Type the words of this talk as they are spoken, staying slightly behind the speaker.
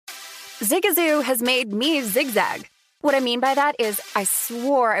Zigazoo has made me zigzag. What I mean by that is I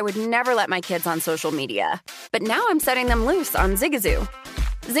swore I would never let my kids on social media, but now I'm setting them loose on Zigazoo.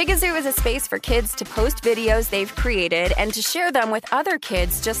 Zigazoo is a space for kids to post videos they've created and to share them with other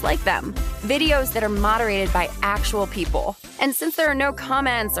kids just like them. Videos that are moderated by actual people. And since there are no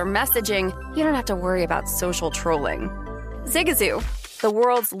comments or messaging, you don't have to worry about social trolling. Zigazoo, the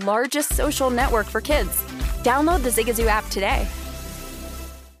world's largest social network for kids. Download the Zigazoo app today.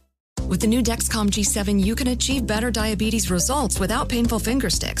 With the new Dexcom G7, you can achieve better diabetes results without painful finger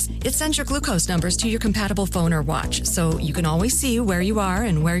sticks. It sends your glucose numbers to your compatible phone or watch, so you can always see where you are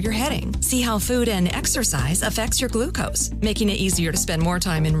and where you're heading. See how food and exercise affects your glucose, making it easier to spend more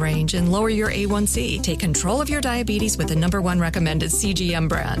time in range and lower your A1C. Take control of your diabetes with the #1 recommended CGM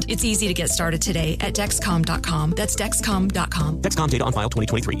brand. It's easy to get started today at Dexcom.com. That's Dexcom.com. Dexcom data on file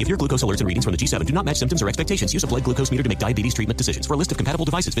 2023. If your glucose alerts and readings from the G7 do not match symptoms or expectations, use a blood glucose meter to make diabetes treatment decisions. For a list of compatible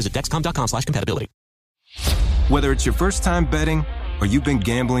devices, visit Dexcom.com/compatibility. Whether it's your first time betting or you've been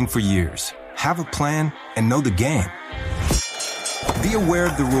gambling for years, have a plan and know the game. Be aware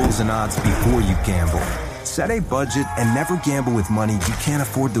of the rules and odds before you gamble. Set a budget and never gamble with money you can't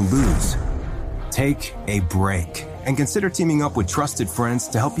afford to lose. Take a break and consider teaming up with trusted friends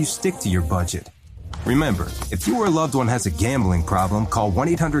to help you stick to your budget. Remember, if you or a loved one has a gambling problem, call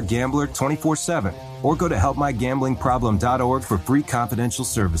 1-800-GAMBLER 24/7 or go to helpmygamblingproblem.org for free confidential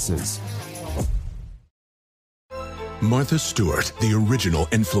services. Martha Stewart, the original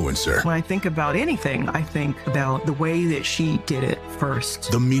influencer. When I think about anything, I think about the way that she did it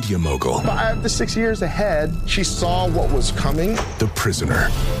first. The media mogul. 5 to 6 years ahead, she saw what was coming. The prisoner.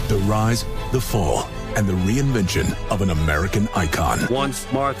 The rise, the fall, and the reinvention of an American icon. Once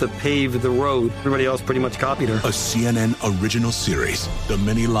Martha paved the road, everybody else pretty much copied her. A CNN original series, The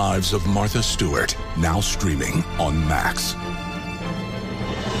Many Lives of Martha Stewart, now streaming on Max.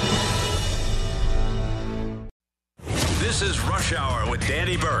 This is Rush Hour with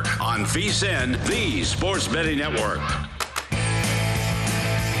Danny Burke on VSiN, the Sports Betting Network.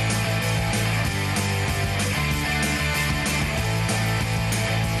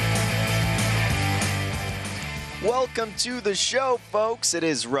 Welcome to the show, folks. It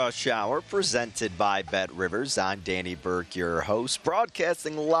is Rush Hour, presented by Bet Rivers. I'm Danny Burke, your host,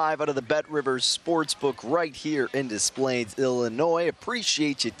 broadcasting live out of the Bet Rivers Sportsbook right here in Des Plaines, Illinois.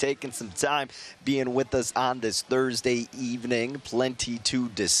 Appreciate you taking some time being with us on this Thursday evening. Plenty to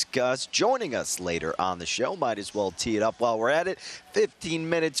discuss. Joining us later on the show, might as well tee it up while we're at it. 15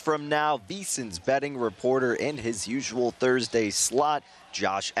 minutes from now, VSiN's betting reporter in his usual Thursday slot,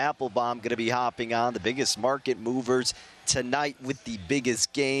 Josh Applebaum, going to be hopping on the biggest market movers tonight with the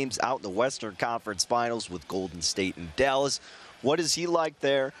biggest games out in the Western Conference Finals with Golden State and Dallas. What is he like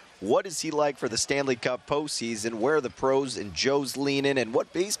there? What is he like for the Stanley Cup postseason? Where are the pros and Joe's leaning? And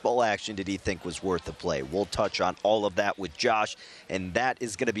what baseball action did he think was worth the play? We'll touch on all of that with Josh, and that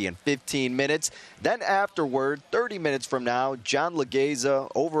is going to be in 15 minutes. Then afterward, 30 minutes from now, John Legeza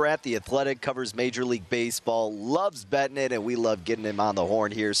over at The Athletic, covers Major League Baseball, loves betting it, and we love getting him on the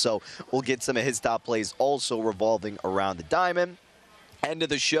horn here. So we'll get some of his top plays also revolving around the diamond. End of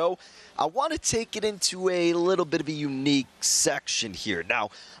the show, I want to take it into a little bit of a unique section here. Now,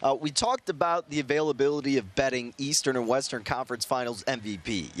 we talked about the availability of betting Eastern and Western Conference Finals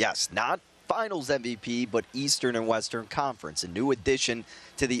MVP. Yes, not Finals MVP, but Eastern and Western Conference, a new addition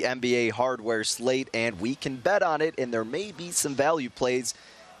to the NBA hardware slate, and we can bet on it, and there may be some value plays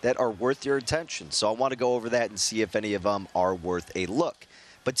that are worth your attention. So I want to go over that and see if any of them are worth a look.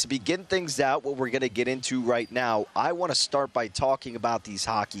 But to begin things out, what we're going to get into right now, I want to start by talking about these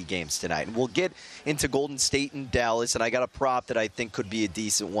hockey games tonight. And we'll get into Golden State and Dallas, and I got a prop that I think could be a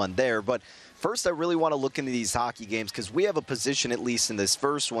decent one there. But first, I really want to look into these hockey games because we have a position, at least in this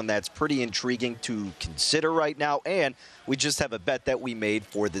first one, that's pretty intriguing to consider right now. And we just have a bet that we made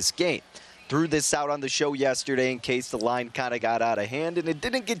for this game. Threw this out on the show yesterday in case the line kind of got out of hand, and it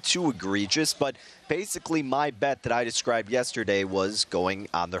didn't get too egregious, but basically my bet that I described yesterday was going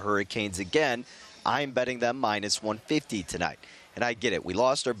on the Hurricanes again. I'm betting them minus 150 tonight. And I get it. We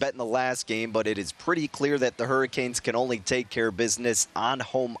lost our bet in the last game, but it is pretty clear that the Hurricanes can only take care of business on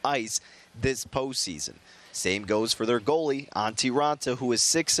home ice this postseason. Same goes for their goalie, Antti Raanta, who is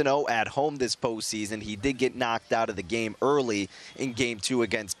 6-0 at home this postseason. He did get knocked out of the game early in Game 2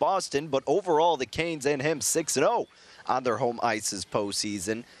 against Boston, but overall the Canes and him 6-0 on their home ice this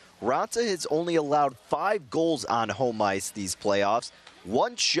postseason. Raanta has only allowed 5 goals on home ice these playoffs.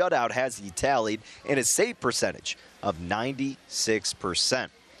 1 shutout has he tallied, and a save percentage of 96%.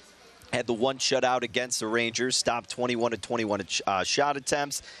 Had the 1 shutout against the Rangers, stopped 21 of 21 shot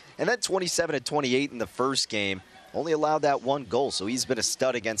attempts, and then 27 of 28 in the first game only allowed that one goal, so he's been a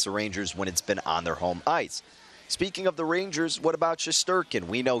stud against the Rangers when it's been on their home ice. Speaking of the Rangers, what about Shesterkin?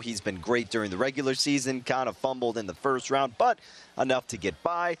 We know he's been great during the regular season, kind of fumbled in the first round, but enough to get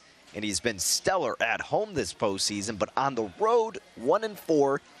by. And he's been stellar at home this postseason, but on the road,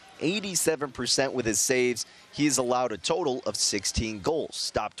 1-4, 87% with his saves. He's allowed a total of 16 goals.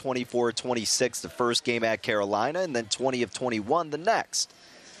 Stopped 24-26 the first game at Carolina, and then 20 of 21 the next.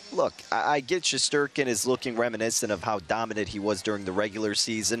 Look, I get Shesterkin is looking reminiscent of how dominant he was during the regular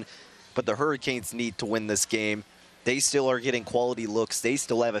season, but the Hurricanes need to win this game. They still are getting quality looks. They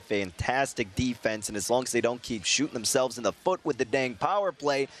still have a fantastic defense, and as long as they don't keep shooting themselves in the foot with the dang power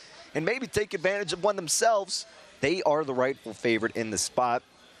play and maybe take advantage of one themselves, they are the rightful favorite in the spot.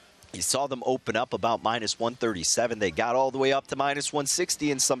 You saw them open up about -137. They got all the way up to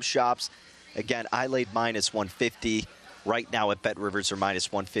 -160 in some shops. Again, I laid -150. Right now at BetRivers are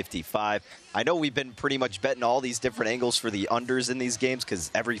 -155. I know we've been pretty much betting all these different angles for the unders in these games because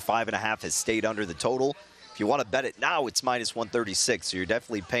every 5.5 has stayed under the total. If you want to bet it now, it's -136, so you're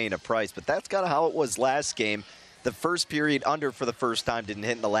definitely paying a price. But that's kind of how it was last game. The first period under for the first time didn't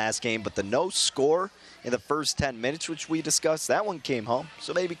hit in the last game, but the no score in the first 10 minutes, which we discussed, that one came home.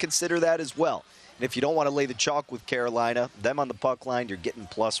 So maybe consider that as well. And if you don't want to lay the chalk with Carolina, them on the puck line, you're getting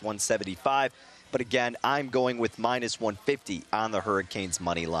 +175. But again, I'm going with -150 on the Hurricanes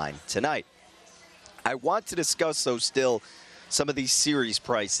money line tonight. I want to discuss, though, still some of these series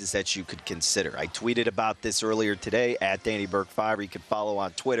prices that you could consider. I tweeted about this earlier today at Danny Burke5. You can follow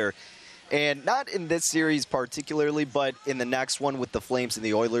on Twitter. And not in this series particularly, but in the next one with the Flames and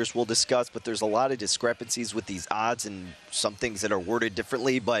the Oilers we'll discuss. But there's a lot of discrepancies with these odds and some things that are worded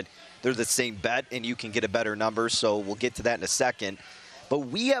differently, but they're the same bet and you can get a better number. So we'll get to that in a second. But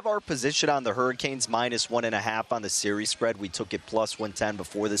we have our position on the Hurricanes -1.5 on the series spread. We took it +110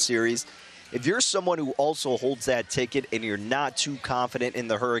 before the series. If you're someone who also holds that ticket and you're not too confident in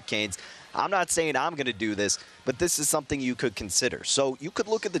the Hurricanes, I'm not saying I'm going to do this, but this is something you could consider. So you could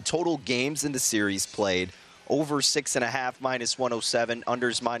look at the total games in the series played, over 6.5 -107,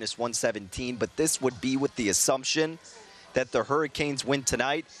 unders -117, but this would be with the assumption that the Hurricanes win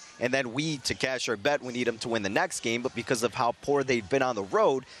tonight, and then we, to cash our bet, we need them to win the next game, but because of how poor they've been on the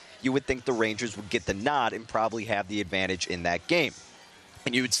road, you would think the Rangers would get the nod and probably have the advantage in that game.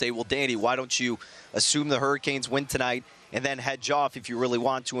 And you would say, well, Danny, why don't you assume the Hurricanes win tonight and then hedge off if you really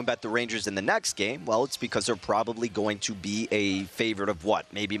want to and bet the Rangers in the next game? Well, it's because they're probably going to be a favorite of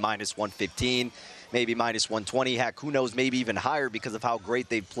what? Maybe -115, maybe -120. Heck, who knows, maybe even higher because of how great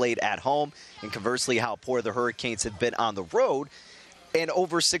they've played at home and conversely how poor the Hurricanes have been on the road. And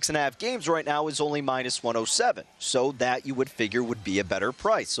over 6.5 games right now is only -107. So that you would figure would be a better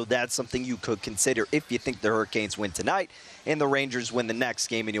price. So that's something you could consider if you think the Hurricanes win tonight and the Rangers win the next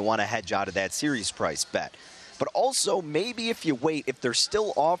game and you want to hedge out of that series price bet. But also, maybe if you wait, if they're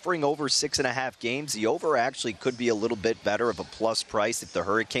still offering over 6.5 games, the over actually could be a little bit better of a plus price if the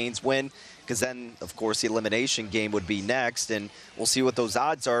Hurricanes win. Because then, of course, the elimination game would be next, and we'll see what those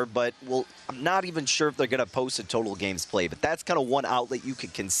odds are. But I'm not even sure if they're going to post a total games play. But that's kind of one outlet you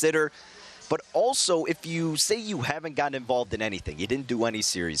could consider. But also, if you say you haven't gotten involved in anything, you didn't do any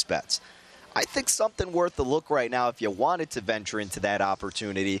series bets, I think something worth a look right now if you wanted to venture into that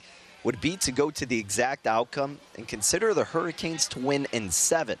opportunity would be to go to the exact outcome and consider the Hurricanes to win in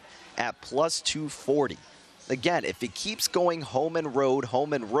 7 at +240. Again, if it keeps going home and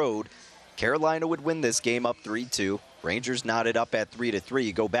road, Carolina would win this game up 3-2. Rangers knotted up at 3-3.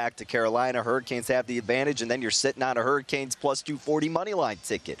 You go back to Carolina, Hurricanes have the advantage, and then you're sitting on a Hurricanes +240 money line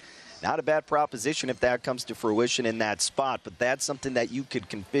ticket. Not a bad proposition if that comes to fruition in that spot, but that's something that you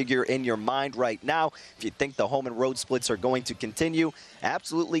could configure in your mind right now. If you think the home and road splits are going to continue,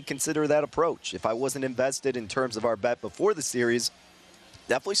 absolutely consider that approach. If I wasn't invested in terms of our bet before the series,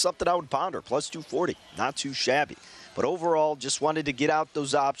 definitely something I would ponder. +240, not too shabby. But overall, just wanted to get out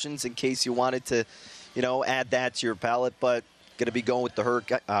those options in case you wanted to, add that to your palette. But going to be going with the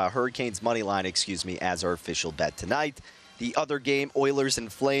Hurricanes money line, as our official bet tonight. The other game, Oilers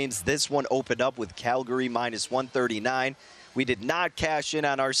and Flames, this one opened up with Calgary -139. We did not cash in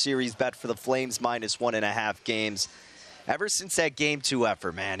on our series bet for the Flames -1.5 games. Ever since that Game 2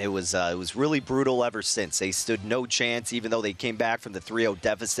 effort, man, it was really brutal ever since. They stood no chance, even though they came back from the 3-0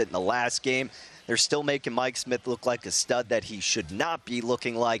 deficit in the last game. They're still making Mike Smith look like a stud that he should not be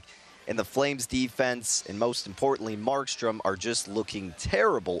looking like. And the Flames defense, and most importantly, Markstrom, are just looking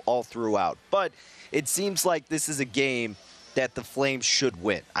terrible all throughout. But it seems like this is a game that the Flames should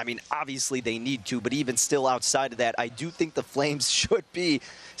win. I mean, obviously they need to, but even still outside of that, I do think the Flames should be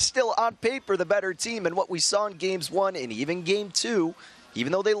still on paper the better team. And what we saw in Games 1 and even Game 2,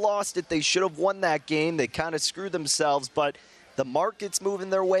 Even though they lost it, they should have won that game. They kind of screwed themselves, but the market's moving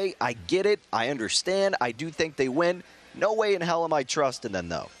their way. I get it. I understand. I do think they win. No way in hell am I trusting them,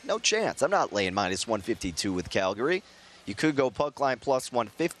 though. No chance. I'm not laying minus 152 with Calgary. You could go puck line plus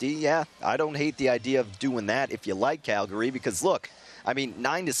 150. Yeah, I don't hate the idea of doing that if you like Calgary because, look, I mean,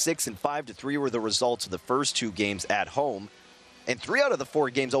 9-6 and 5-3 were the results of the first two games at home. And 3 out of the 4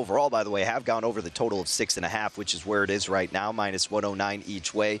 games overall, by the way, have gone over the total of 6.5, which is where it is right now, minus 109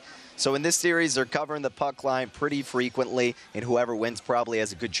 each way. So in this series, they're covering the puck line pretty frequently, and whoever wins probably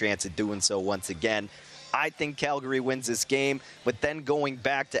has a good chance at doing so once again. I think Calgary wins this game, but then going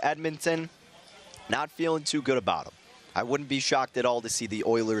back to Edmonton, not feeling too good about them. I wouldn't be shocked at all to see the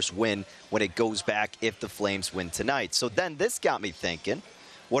Oilers win when it goes back if the Flames win tonight. So then this got me thinking,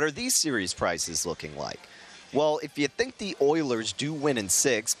 what are these series prices looking like? Well, if you think the Oilers do win in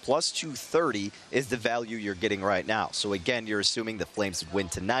 6, plus 230 is the value you're getting right now. So again, you're assuming the Flames would win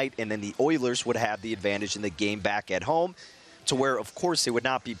tonight, and then the Oilers would have the advantage in the game back at home, to where, of course, they would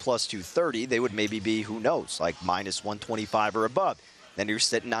not be plus 230. They would maybe be, who knows, like minus 125 or above. Then you're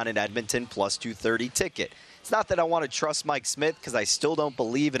sitting on an Edmonton plus 230 ticket. It's not that I want to trust Mike Smith because I still don't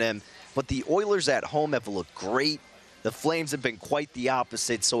believe in him, but the Oilers at home have looked great. The Flames have been quite the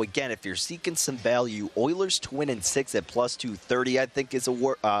opposite. So, again, if you're seeking some value, Oilers to win in 6 at plus 230, I think is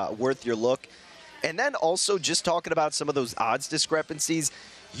worth your look. And then also just talking about some of those odds discrepancies,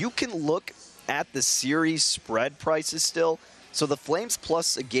 you can look at the series spread prices still. So the Flames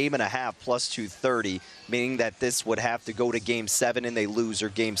plus a game and a half, plus 230, meaning that this would have to go to Game 7 and they lose or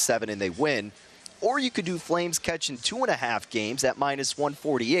Game 7 and they win. Or you could do Flames catching 2.5 games at minus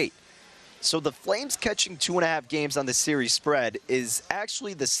 148. So the Flames catching 2.5 games on the series spread is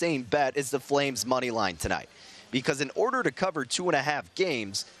actually the same bet as the Flames money line tonight. Because in order to cover 2.5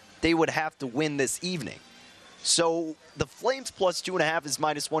 games, they would have to win this evening. So the Flames plus 2.5 is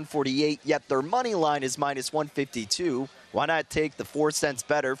minus 148, yet their money line is minus 152. Why not take the 4 cents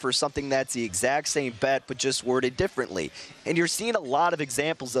better for something that's the exact same bet but just worded differently? And you're seeing a lot of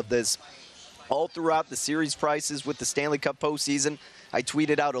examples of this all throughout the series prices with the Stanley Cup postseason. I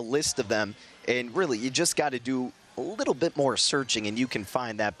tweeted out a list of them, and really, you just got to do a little bit more searching, and you can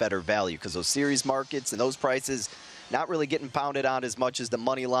find that better value because those series markets and those prices not really getting pounded on as much as the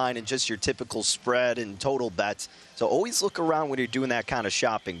money line and just your typical spread and total bets. So always look around when you're doing that kind of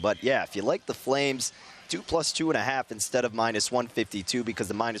shopping. But, yeah, if you like the Flames, 2 plus 2.5 instead of minus 152 because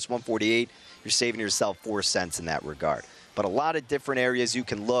the minus 148, you're saving yourself 4 cents in that regard. But a lot of different areas you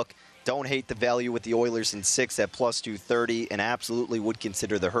can look. Don't hate the value with the Oilers in 6 at plus 230 and absolutely would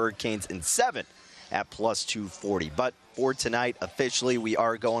consider the Hurricanes in 7 at plus 240. But for tonight, officially, we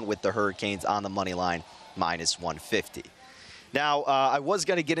are going with the Hurricanes on the money line, minus 150. Now, I was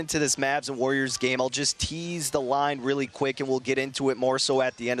going to get into this Mavs and Warriors game. I'll just tease the line really quick, and we'll get into it more so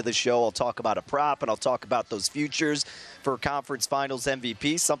at the end of the show. I'll talk about a prop, and I'll talk about those futures for Conference Finals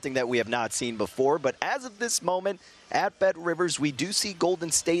MVP, something that we have not seen before. But as of this moment, at Bet Rivers, we do see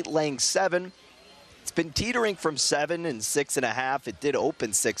Golden State laying 7. It's been teetering from 7 and 6.5. It did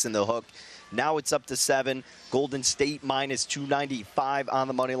open 6 in the hook. Now it's up to 7. Golden State minus 295 on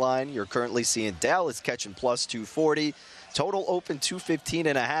the money line. You're currently seeing Dallas catching plus 240. Total open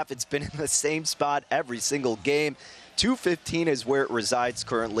 215.5. It's been in the same spot every single game. 215 is where it resides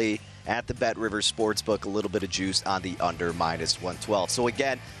currently at the Bet Rivers Sportsbook. A little bit of juice on the under minus 112. So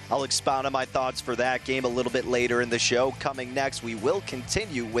again, I'll expound on my thoughts for that game a little bit later in the show. Coming next, we will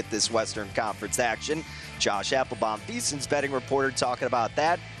continue with this Western Conference action. Josh Applebaum, VSiN's betting reporter, talking about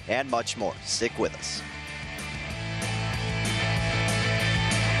that and much more. Stick with us.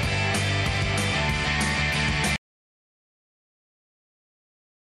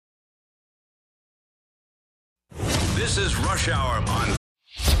 This is Rush Hour on.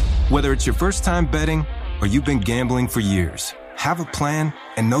 Whether it's your first time betting or you've been gambling for years, have a plan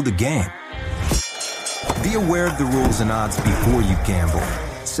and know the game. Be aware of the rules and odds before you gamble.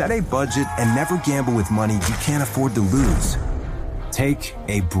 Set a budget and never gamble with money you can't afford to lose. Take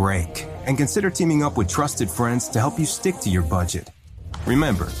a break and consider teaming up with trusted friends to help you stick to your budget.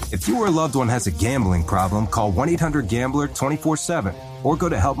 Remember, if you or a loved one has a gambling problem, call 1-800-GAMBLER 24/7 or go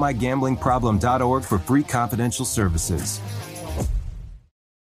to helpmygamblingproblem.org for free confidential services.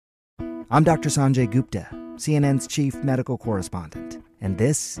 I'm Dr. Sanjay Gupta, CNN's chief medical correspondent, and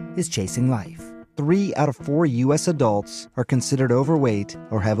this is Chasing Life. 3 out of 4 U.S. adults are considered overweight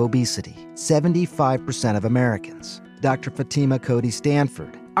or have obesity. 75% of Americans. Dr. Fatima Cody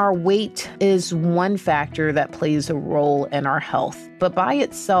Stanford. Our weight is one factor that plays a role in our health, but by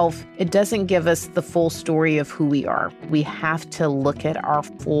itself, it doesn't give us the full story of who we are. We have to look at our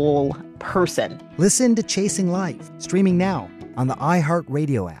full person. Listen to Chasing Life, streaming now on the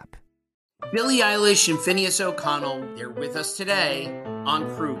iHeartRadio app. Billie Eilish and Phineas O'Connell, they're with us today on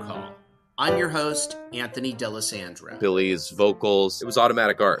Crew Call. I'm your host, Anthony D'Alessandro. Billie's vocals, it was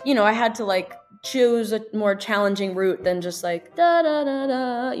automatic art. You know, I had to choose a more challenging route than just da da da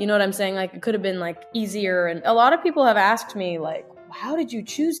da. You know what I'm saying? It could have been easier. And a lot of people have asked me how did you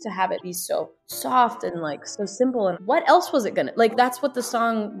choose to have it be so soft and so simple? And what else was it gonna that's what the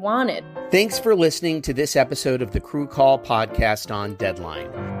song wanted. Thanks for listening to this episode of the Crew Call podcast on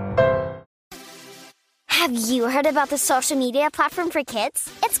Deadline. Have you heard about the social media platform for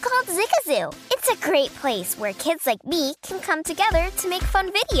kids? It's called Zigazoo. It's a great place where kids like me can come together to make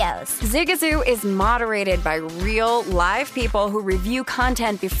fun videos. Zigazoo is moderated by real, live people who review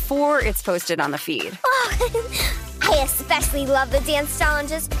content before it's posted on the feed. Oh, I especially love the dance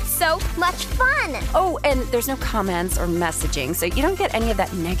challenges. So much fun. Oh, and there's no comments or messaging, so you don't get any of that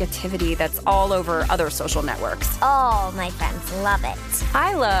negativity that's all over other social networks. All my friends love it.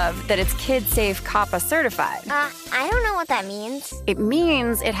 I love that it's kid-safe COPPA certified. I don't know what that means. It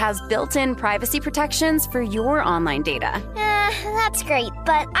means it has built-in privacy protections for your online data. That's great,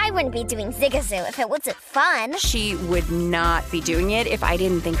 but I wouldn't be doing Zigazoo if it wasn't fun. She would not be doing it if I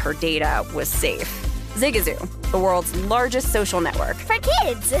didn't think her data was safe. Zigazoo, the world's largest social network. For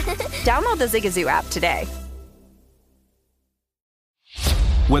kids! Download the Zigazoo app today.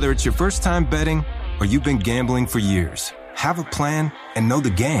 Whether it's your first time betting or you've been gambling for years, have a plan and know the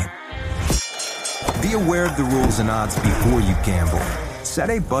game. Be aware of the rules and odds before you gamble. Set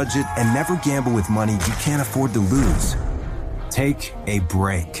a budget and never gamble with money you can't afford to lose. Take a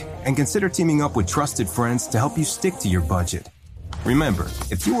break and consider teaming up with trusted friends to help you stick to your budget. Remember,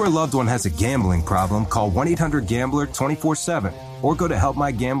 if you or a loved one has a gambling problem, call 1-800-GAMBLER 24/7 or go to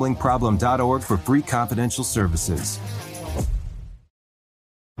helpmygamblingproblem.org for free confidential services.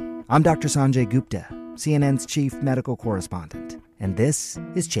 I'm Dr. Sanjay Gupta, CNN's chief medical correspondent, and this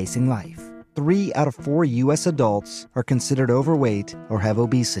is Chasing Life. 3 out of 4 U.S. adults are considered overweight or have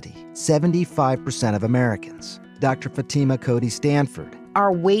obesity. 75% of Americans. Dr. Fatima Cody Stanford.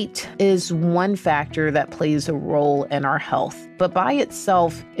 Our weight is one factor that plays a role in our health, but by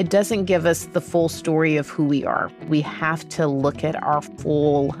itself, it doesn't give us the full story of who we are. We have to look at our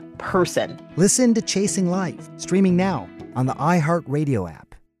full person. Listen to Chasing Life, streaming now on the iHeartRadio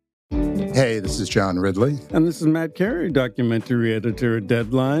app. Hey, this is John Ridley. And this is Matt Carey, documentary editor at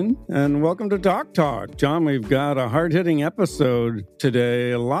Deadline. And welcome to Doc Talk. John, we've got a hard-hitting episode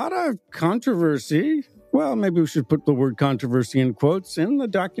today. A lot of controversy. Well, maybe we should put the word controversy in quotes in the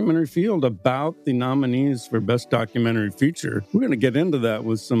documentary field about the nominees for Best Documentary Feature. We're going to get into that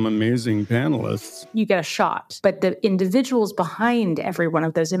with some amazing panelists. You get a shot, but the individuals behind every one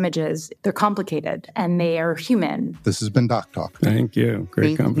of those images, they're complicated and they are human. This has been Doc Talk. Thank you.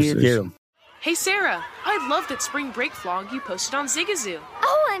 Great conversation. You. Hey, Sarah, I love that spring break vlog you posted on Zigazoo.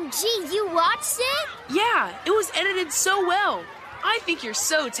 OMG, you watched it? Yeah, it was edited so well. I think you're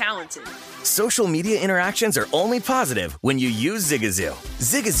so talented. Social media interactions are only positive when you use Zigazoo.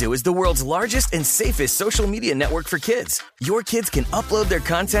 Zigazoo is the world's largest and safest social media network for kids. Your kids can upload their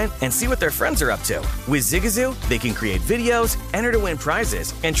content and see what their friends are up to. With Zigazoo, they can create videos, enter to win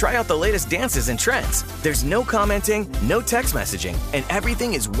prizes, and try out the latest dances and trends. There's no commenting, no text messaging, and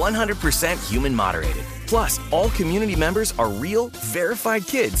everything is 100% human moderated. Plus, all community members are real, verified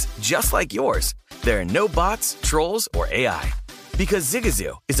kids just like yours. There are no bots, trolls, or AI. Because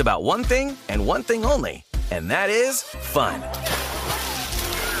Zigazoo is about one thing and one thing only, and that is fun.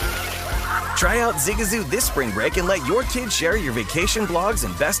 Try out Zigazoo this spring break and let your kids share your vacation blogs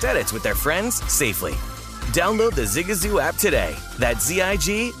and best edits with their friends safely. Download the Zigazoo app today. That's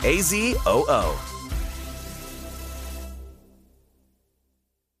Zigazoo.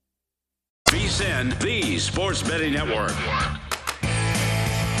 VSiN, the Sports Betting Network.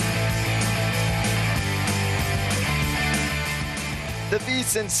 The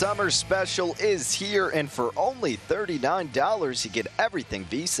VSiN Summer Special is here, and for only $39, you get everything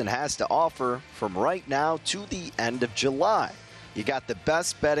VSiN has to offer from right now to the end of July. You got the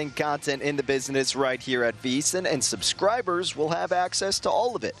best betting content in the business right here at VSiN, and subscribers will have access to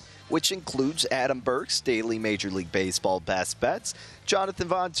all of it, which includes Adam Burke's daily Major League Baseball best bets. Jonathan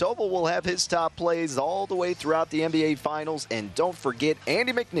Von Tobel will have his top plays all the way throughout the NBA Finals. And don't forget,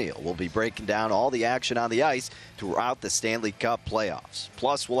 Andy McNeil will be breaking down all the action on the ice throughout the Stanley Cup playoffs.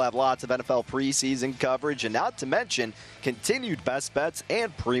 Plus, we'll have lots of NFL preseason coverage, and not to mention continued best bets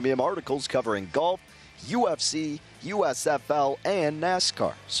and premium articles covering golf, UFC, USFL, and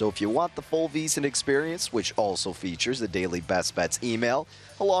NASCAR. So if you want the full VSiN experience, which also features the daily Best Bets email,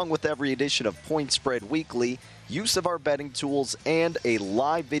 along with every edition of Point Spread Weekly, use of our betting tools, and a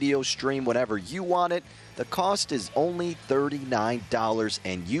live video stream whenever you want it, the cost is only $39,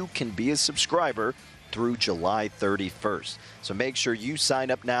 and you can be a subscriber through July 31st. So make sure you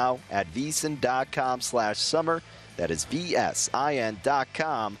sign up now at vsin.com/summer. That is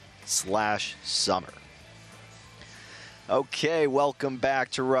VSIN.com/summer. Okay, welcome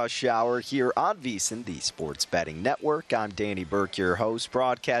back to Rush Hour here on VSiN, the Sports Betting Network. I'm Danny Burke, your host,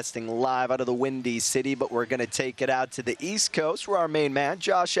 broadcasting live out of the Windy City, but we're going to take it out to the East Coast, where our main man,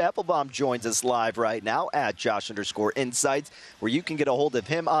 Josh Applebaum, joins us live right now at Josh_Insights, where you can get a hold of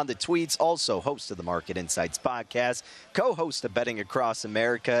him on the tweets, also host of the Market Insights podcast, co-host of Betting Across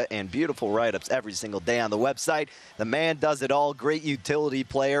America, and beautiful write-ups every single day on the website. The man does it all, great utility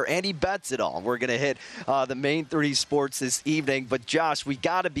player, and he bets it all. We're going to hit the main three sports this evening, but Josh, we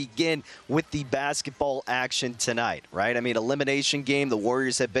got to begin with the basketball action tonight, right? I mean, elimination game. The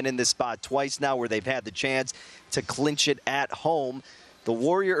Warriors have been in this spot twice now where they've had the chance to clinch it at home. The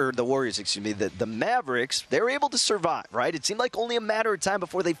Mavericks, they were able to survive, right? It seemed like only a matter of time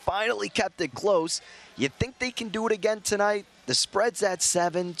before they finally kept it close. You think they can do it again tonight? The spread's at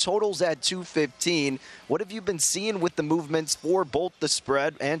 7, total's at 215. What have you been seeing with the movements for both the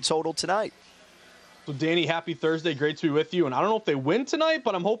spread and total tonight? So, Danny, happy Thursday. Great to be with you. And I don't know if they win tonight,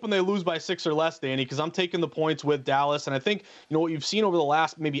 but I'm hoping they lose by 6 or less, Danny, because I'm taking the points with Dallas. And I think, what you've seen over the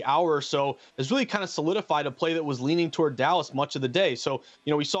last maybe hour or so has really kind of solidified a play that was leaning toward Dallas much of the day. So,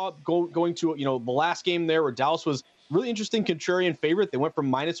 we saw it going to, the last game there where Dallas was really interesting contrarian favorite. They went from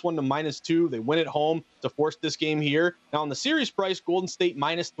 -1 to -2. They win at home to force this game here. Now, on the series price, Golden State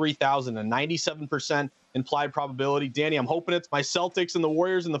 -3,000, a 97% implied probability. Danny, I'm hoping it's my Celtics and the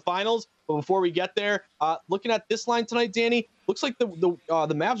Warriors in the finals. But before we get there, looking at this line tonight, Danny, looks like the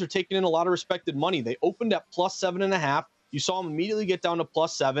Mavs are taking in a lot of respected money. They opened at +7.5. You saw them immediately get down to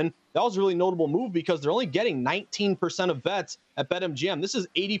 +7. That was a really notable move because they're only getting 19% of bets at BetMGM. This is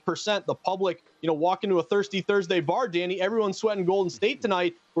 80%. The public, walk into a Thirsty Thursday bar, Danny, everyone's sweating Golden State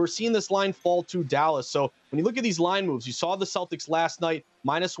tonight. We're seeing this line fall to Dallas. So when you look at these line moves, you saw the Celtics last night,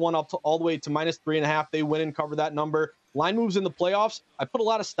 -1 up to all the way to -3.5. They win and cover that number. Line moves in the playoffs, I put a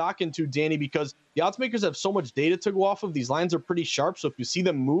lot of stock into, Danny, because the odds makers have so much data to go off of. These lines are pretty sharp. So if you see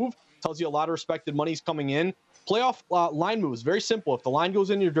them move, it tells you a lot of respected money is coming in. Playoff line moves, very simple. If the line goes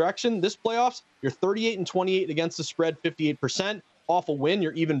in your direction, this playoffs, you're 38-28 against the spread, 58%. Off a win,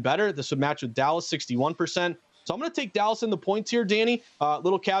 you're even better. This would match with Dallas, 61%. So I'm going to take Dallas in the points here, Danny.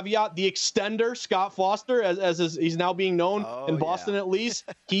 Little caveat, the extender, Scott Foster, as he's now being known in Boston at least.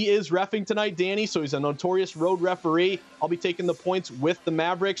 He is reffing tonight, Danny, so he's a notorious road referee. I'll be taking the points with the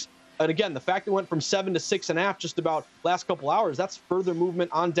Mavericks. And again, the fact it went from 7 to 6.5 just about last couple hours, that's further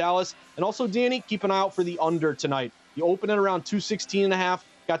movement on Dallas. And also, Danny, keep an eye out for the under tonight. You open it around 216.5,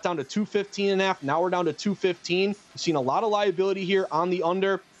 got down to 215.5. Now we're down to 215. We've seen a lot of liability here on the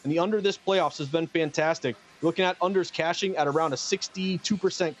under, and the under this playoffs has been fantastic. You're looking at unders cashing at around a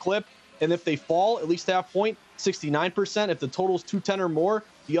 62% clip. And if they fall at least half point, 69%. If the total's 210 or more,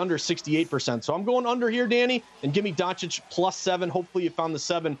 the under 68%. So I'm going under here, Danny, and give me Doncic +7. Hopefully you found the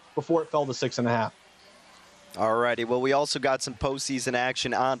 7 before it fell to 6.5. All righty. Well, we also got some postseason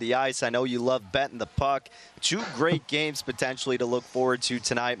action on the ice. I know you love betting the puck. 2 great games potentially to look forward to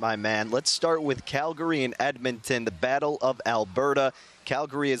tonight, my man. Let's start with Calgary and Edmonton, the Battle of Alberta.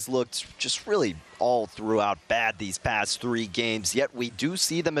 Calgary has looked just really all throughout bad these past 3 games, yet we do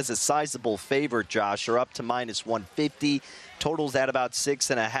see them as a sizable favorite, Josh. They're up to -150. Totals at about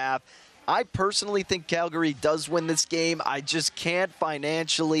 6.5. I personally think Calgary does win this game. I just can't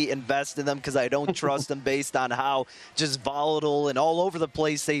financially invest in them because I don't trust them based on how just volatile and all over the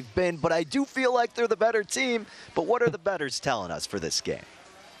place they've been. But I do feel like they're the better team. But what are the bettors telling us for this game?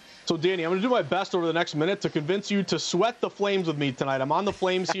 So, Danny, I'm going to do my best over the next minute to convince you to sweat the Flames with me tonight. I'm on the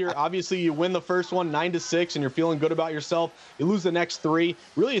Flames here. Obviously, you win the first one 9-6, and you're feeling good about yourself. You lose the next 3.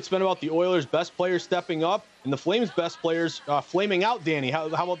 Really, it's been about the Oilers' best players stepping up and the Flames' best players flaming out, Danny. How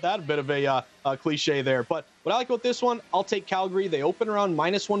about that? A bit of a cliche there. But what I like about this one, I'll take Calgary. They open around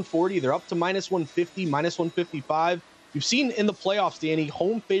 -140. They're up to -150, -155. You've seen in the playoffs, Danny,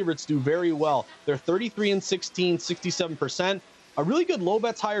 home favorites do very well. They're 33-16, 67%. A really good low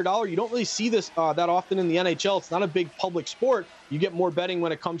bets, higher dollar. You don't really see this that often in the NHL. It's not a big public sport. You get more betting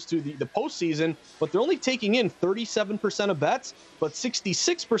when it comes to the postseason, but they're only taking in 37% of bets, but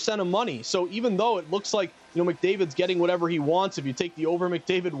 66% of money. So even though it looks like, McDavid's getting whatever he wants, if you take the over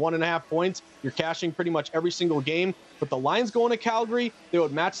McDavid 1.5 points, you're cashing pretty much every single game. But the line's going to Calgary. They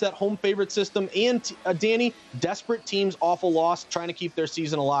would match that home favorite system. And Danny, desperate teams, awful loss, trying to keep their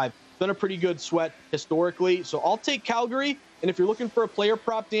season alive. Been a pretty good sweat historically. So I'll take Calgary. And if you're looking for a player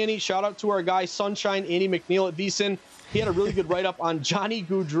prop, Danny, shout out to our guy Sunshine, Andy McNeil at VSiN. He had a really good write-up on Johnny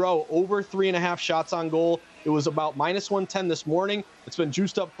Gaudreau, over 3.5 shots on goal. It was about -110 this morning. It's been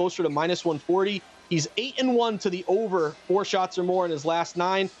juiced up closer to -140. He's 8-1 to the over 4 shots or more in his last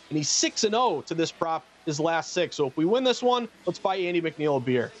 9, and he's 6-0 to this prop his last 6. So if we win this one, let's buy Andy McNeil a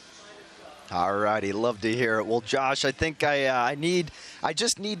beer. All righty, love to hear it. Well, Josh, I think I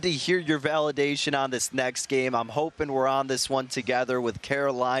just need to hear your validation on this next game. I'm hoping we're on this one together with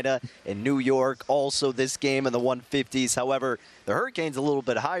Carolina and New York. Also, this game in the 150s. However, the Hurricanes a little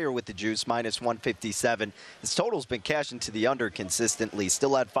bit higher with the juice, -157. This total's been cashing to the under consistently.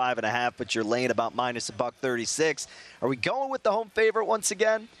 Still at 5.5, but you're laying about -136. Are we going with the home favorite once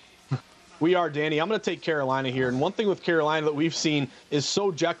again? We are, Danny. I'm going to take Carolina here. And one thing with Carolina that we've seen is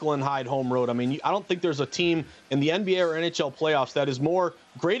so Jekyll and Hyde home road. I mean, I don't think there's a team in the NBA or NHL playoffs that is more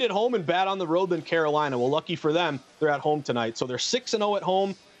great at home and bad on the road than Carolina. Well, lucky for them, they're at home tonight. So they're 6-0 at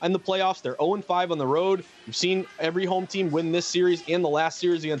home in the playoffs. They're 0-5 on the road. You've seen every home team win this series and the last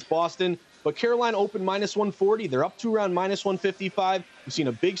series against Boston. But Carolina opened -140. They're up to around -155. We've seen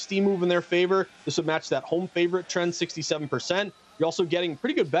a big steam move in their favor. This would match that home favorite trend, 67%. You're also getting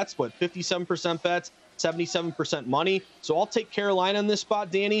pretty good bet split, 57% bets, 77% money. So I'll take Carolina in this spot,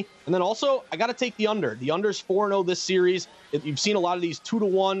 Danny. And then also, I got to take the under. The under's 4-0 this series. You've seen a lot of these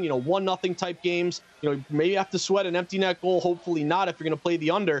 2-1, 1-0 type games. Maybe you have to sweat an empty net goal. Hopefully not if you're going to play the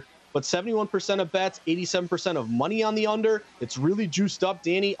under. But 71% of bets, 87% of money on the under. It's really juiced up,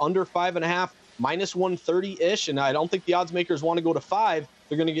 Danny, under 5.5, -130-ish. And I don't think the odds makers want to go to 5.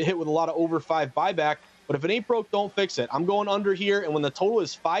 They're going to get hit with a lot of over 5 buyback. But if it ain't broke, don't fix it. I'm going under here. And when the total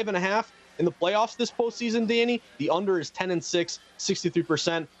is 5.5 in the playoffs this postseason, Danny, the under is 10-6,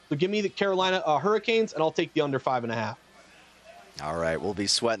 63%. So give me the Carolina Hurricanes, and I'll take the under 5.5. All right, we'll be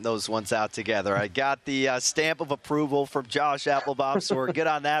sweating those ones out together. I got the stamp of approval from Josh Applebaum, so we're good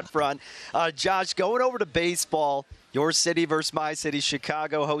on that front. Josh, going over to baseball, your city versus my city,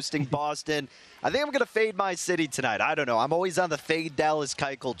 Chicago hosting Boston. I think I'm going to fade my city tonight. I don't know. I'm always on the fade Dallas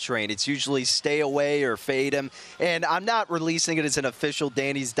Keuchel train. It's usually stay away or fade him. And I'm not releasing it as an official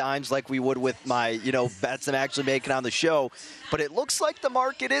Danny's Dimes like we would with my, bets I'm actually making on the show. But it looks like the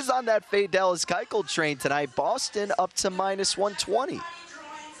market is on that fade Dallas Keuchel train tonight. Boston up to -120.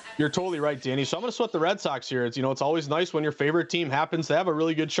 You're totally right, Danny. So I'm going to sweat the Red Sox here. It's, it's always nice when your favorite team happens to have a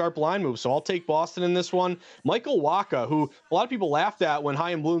really good sharp line move. So I'll take Boston in this one. Michael Wacha, who a lot of people laughed at when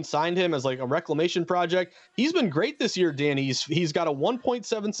Chaim Bloom signed him as like a reclamation project. He's been great this year, Danny. He's got a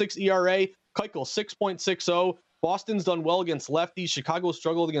 1.76 ERA, Keuchel 6.60. Boston's done well against lefties. Chicago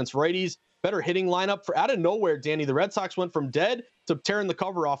struggled against righties. Better hitting lineup. For out of nowhere, Danny, the Red Sox went from dead to tearing the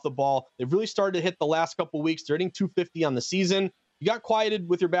cover off the ball. They've really started to hit the last couple weeks. They're hitting .250 on the season. You got quieted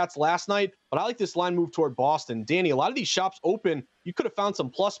with your bats last night, but I like this line move toward Boston. Danny, a lot of these shops open. You could have found some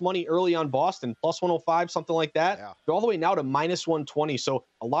plus money early on Boston, +105, something like that. Yeah. They're all the way now to -120. So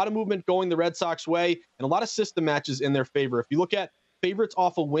a lot of movement going the Red Sox way and a lot of system matches in their favor. If you look at favorites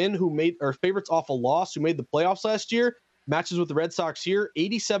off a win favorites off a loss who made the playoffs last year, matches with the Red Sox here,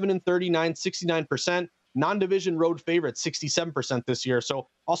 87-39, 69%. Non-division road favorites, 67% this year. So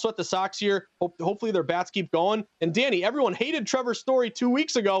I'll sweat the Sox here. Hopefully their bats keep going. And Danny, everyone hated Trevor Story 2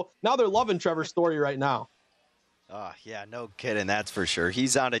 weeks ago. Now they're loving Trevor Story right now. Yeah, no kidding. That's for sure.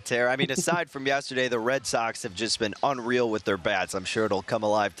 He's on a tear. I mean, aside from yesterday, the Red Sox have just been unreal with their bats. I'm sure it'll come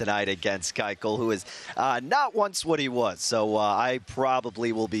alive tonight against Keuchel, who is not once what he was. So I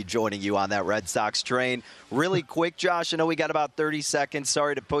probably will be joining you on that Red Sox train. Really quick, Josh, I know we got about 30 seconds.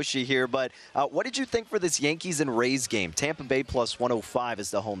 Sorry to push you here, but what did you think for this Yankees and Rays game? Tampa Bay +105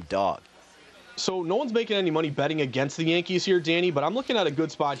 is the home dog. So no one's making any money betting against the Yankees here, Danny, but I'm looking at a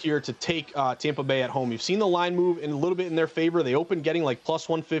good spot here to take Tampa Bay at home. You've seen the line move in a little bit in their favor. They opened getting like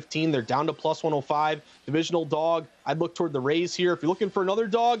 +115. They're down to +105. Divisional dog. I'd look toward the Rays here. If you're looking for another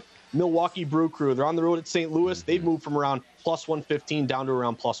dog, Milwaukee Brew Crew. They're on the road at St. Louis. They've moved from around +115 down to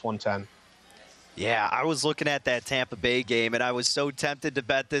around +110. Yeah, I was looking at that Tampa Bay game, and I was so tempted to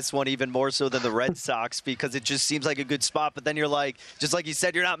bet this one even more so than the Red Sox because it just seems like a good spot. But then you're like, just like you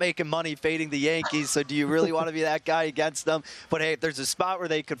said, you're not making money fading the Yankees, so do you really want to be that guy against them? But, hey, if there's a spot where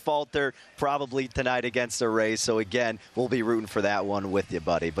they could falter, probably tonight against the Rays. So, again, we'll be rooting for that one with you,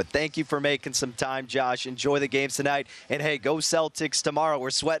 buddy. But thank you for making some time, Josh. Enjoy the games tonight. And, hey, go Celtics tomorrow. We're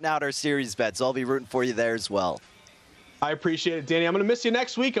sweating out our series bets. I'll be rooting for you there as well. I appreciate it, Danny. I'm going to miss you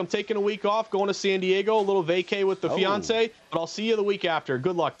next week. I'm taking a week off, going to San Diego, a little vacay with the fiance, but I'll see you the week after.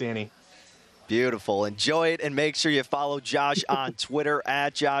 Good luck, Danny. Beautiful. Enjoy it, and make sure you follow Josh on Twitter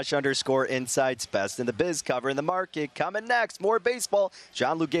at Josh_Insights. Best in the biz, covering the market. Coming next, more baseball.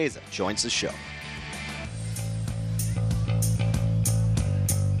 John Lugeza joins the show.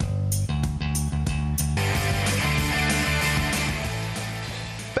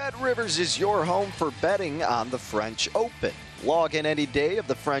 BetRivers is your home for betting on the French Open. Log in any day of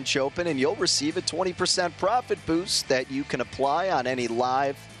the French Open and you'll receive a 20% profit boost that you can apply on any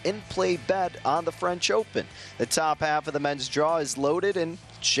live in-play bet on the French Open. The top half of the men's draw is loaded and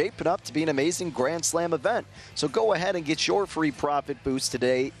shaping up to be an amazing Grand Slam event. So go ahead and get your free profit boost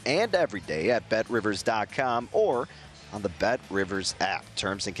today and every day at BetRivers.com or on the BetRivers app.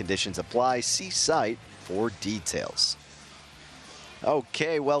 Terms and conditions apply. See site for details.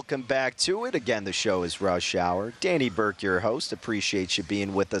 Okay, welcome back to it. Again, the show is Rush Hour. Danny Burke, your host. Appreciate you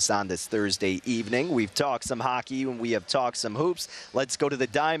being with us on this Thursday evening. We've talked some hockey and we have talked some hoops. Let's go to the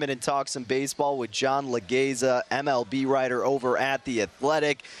Diamond and talk some baseball with John Lugeza, MLB writer over at The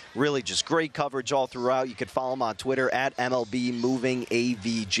Athletic. Really just great coverage all throughout. You can follow him on Twitter at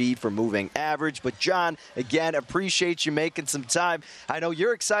MLBMovingAVG for Moving Average. But, John, again, appreciate you making some time. I know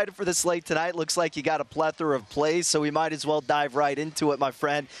you're excited for the slate tonight. Looks like you got a plethora of plays, so we might as well dive right into it, my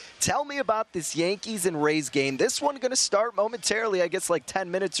friend. Tell me about this Yankees and Rays game. This one going to start momentarily, I guess like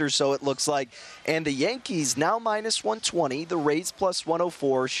 10 minutes or so it looks like. And the Yankees now minus 120, the Rays plus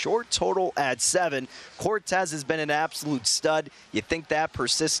 104, short total at 7. Cortez has been an absolute stud. You think that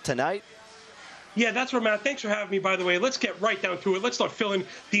persists tonight? Yeah, that's where, Matt. Thanks for having me, by the way. Let's get right down to it. Let's start filling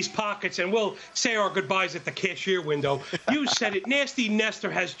these pockets, and we'll say our goodbyes at the cashier window. You said it. Nasty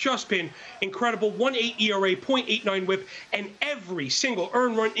Nestor has just been incredible. 1.8 ERA, 0.89 whip, and every single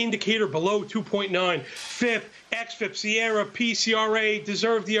earned run indicator below 2.9. FIP, XFIP, Sierra, PCRA,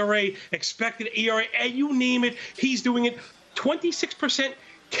 deserved ERA, expected ERA, and you name it, he's doing it. 26%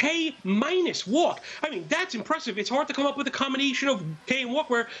 K minus walk. I mean, that's impressive. It's hard to come up with a combination of K and walk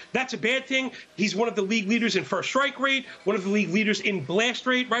where that's a bad thing. He's one of the league leaders in first strike rate, one of the league leaders in blast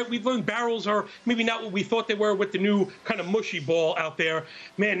rate, right? We've learned barrels are maybe not what we thought they were with the new kind of mushy ball out there.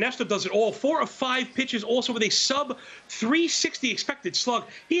 Man, Nestor does it all. 4 of 5 pitches also with a sub 360 expected slug.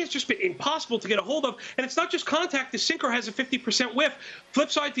 He has just been impossible to get a hold of. And it's not just contact. The sinker has a 50% whiff.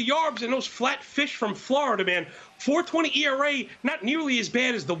 Flip side to Yarbs and those flat fish from Florida, man. 4.20 ERA, not nearly as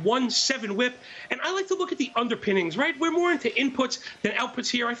bad as the 1.7 whip. And I like to look at the underpinnings, right? We're more into inputs than outputs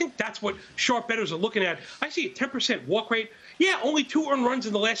here. I think that's what sharp bettors are looking at. I see a 10% walk rate. Yeah, only 2 earned runs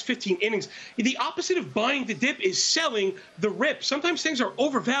in the last 15 innings. The opposite of buying the dip is selling the rip. Sometimes things are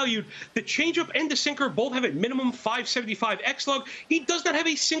overvalued. The changeup and the sinker both have a minimum 575 X-lug. He does not have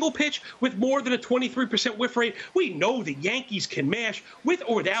a single pitch with more than a 23% whiff rate. We know the Yankees can mash with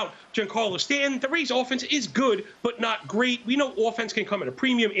or without Giancarlo Stanton. The Rays offense is good, but not great. We know offense can come at a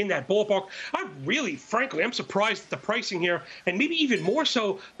premium in that ballpark. Frankly, I'm surprised at the pricing here, and maybe even more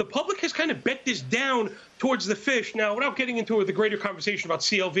so, the public has kind of bet this down towards the fish. Now, without getting into the greater conversation about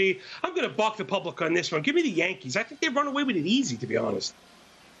CLV, I'm going to balk the public on this one. Give me the Yankees. I think they run away with it easy, to be honest.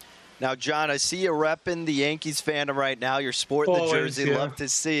 Now, John, I see you repping the Yankees fandom right now. You're sporting the jersey. Yeah. Love to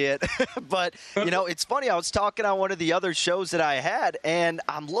see it. But, it's funny. I was talking on one of the other shows that I had, and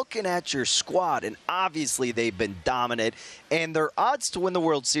I'm looking at your squad, and obviously they've been dominant. And their odds to win the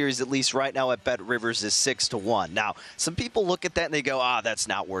World Series, at least right now at BetRivers, is 6-1. Now, some people look at that and they go, that's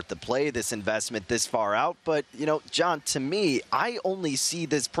not worth the play, this investment this far out. But, John, to me, I only see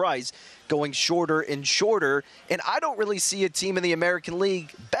this price going shorter and shorter, and I don't really see a team in the American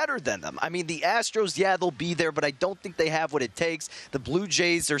League better than them. I mean, the Astros, yeah, they'll be there, but I don't think they have what it takes. The Blue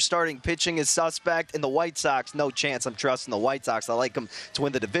Jays, their starting pitching is suspect, and the White Sox, no chance I'm trusting the White Sox. I like them to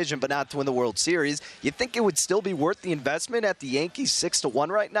win the division, but not to win the World Series. You think it would still be worth the investment at the Yankees 6-1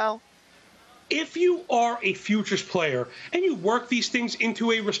 right now? if you are a futures player and you work these things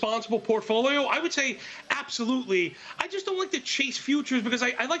into a responsible portfolio, I would say absolutely. I just don't like to chase futures because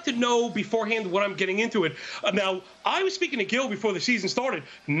I like to know beforehand what I'm getting into it. Now, I was speaking to Gil before the season started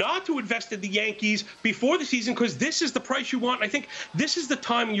not to invest in the Yankees before the season because this is the price you want. I think this is the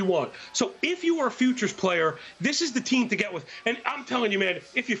timing you want. So if you are a futures player, this is the team to get with. And I'm telling you, man,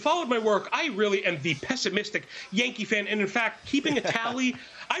 if you followed my work, I really am the pessimistic Yankee fan. And in fact, keeping a tally,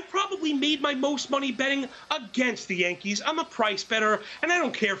 I probably made my most money betting against the Yankees. I'm a price better, and I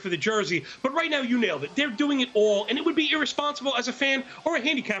don't care for the jersey. But right now, you nailed it. They're doing it all, and it would be irresponsible as a fan or a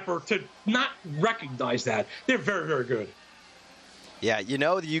handicapper to not recognize that. They're very, very good. Yeah,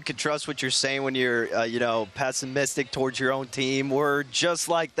 you can trust what you're saying when you're, pessimistic towards your own team. We're just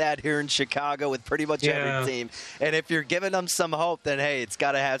like that here in Chicago with pretty much every team. And if you're giving them some hope, then, hey, it's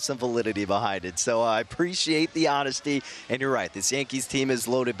got to have some validity behind it. So I appreciate the honesty. And you're right, this Yankees team is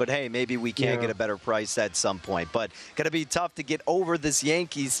loaded. But, hey, maybe we can get a better price at some point. But going to be tough to get over this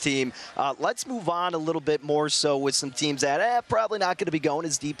Yankees team. Let's move on a little bit more so with some teams that probably not going to be going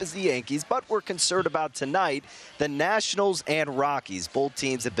as deep as the Yankees. But we're concerned about tonight, the Nationals and Rockies. Both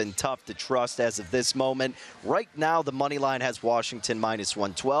teams have been tough to trust as of this moment. Right now, the money line has Washington minus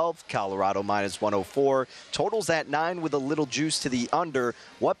 112, Colorado minus 104. Totals at 9 with a little juice to the under.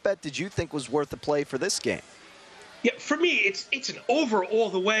 What bet did you think was worth the play for this game? Yeah, for me, it's an over all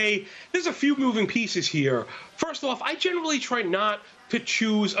the way. There's a few moving pieces here. First off, I generally try not to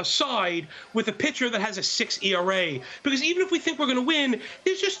choose a side with a pitcher that has a 6 ERA. Because even if we think we're going to win,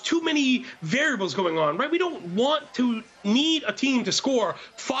 there's just too many variables going on, right? We don't want to need a team to score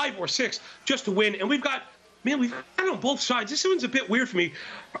 5 or 6 just to win. And we've got on both sides. This one's a bit weird for me.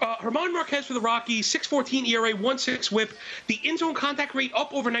 German Marquez for the Rockies, 6.14 ERA, 1.6 whip. The in-zone contact rate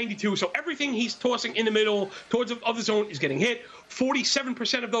up over 92. So everything he's tossing in the middle towards of the zone is getting hit.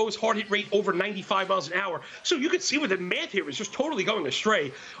 47% of those hard hit rate over 95 miles an hour. So you can see where the math here is just totally going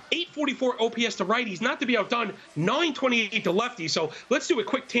astray. 844 OPS to righties, not to be outdone. 928 to lefties. So let's do a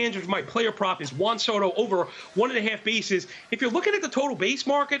quick tangent. My player prop is Juan Soto over 1.5 bases. If you're looking at the total base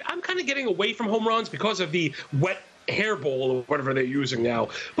market, I'm kind of getting away from home runs because of the wet hairball or whatever they're using now.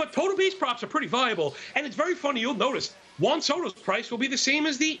 But total base props are pretty viable. And it's very funny. You'll notice Juan Soto's price will be the same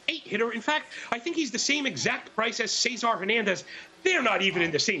as the 8-hitter. In fact, I think he's the same exact price as Cesar Hernandez. They're not even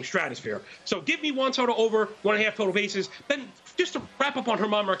in the same stratosphere. So give me Juan Soto over 1.5 total bases. Then just to wrap up on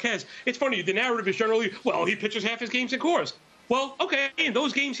German Marquez, it's funny. The narrative is generally, well, he pitches half his games in Coors. Well, okay, in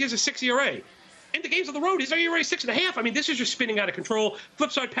those games, he has a 6 ERA. In the games on the road, his ERA 6.5. I mean, this is just spinning out of control. Flip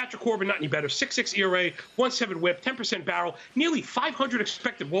side, Patrick Corbin, not any better. 6.6 ERA, 1.7 whip, 10% barrel, nearly 500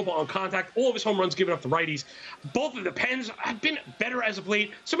 expected wOBA on contact. All of his home runs given up to righties. Both of the Pens have been better as of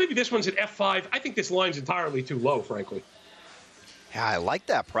late. So maybe this one's at F5. I think this line's entirely too low, frankly. Yeah, I like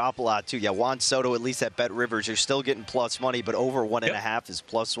that prop a lot, too. Yeah, Juan Soto, at least at Bet Rivers, you're still getting plus money, but over 1.5 is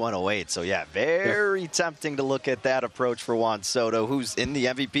plus 108. So, yeah, very tempting to look at that approach for Juan Soto, who's in the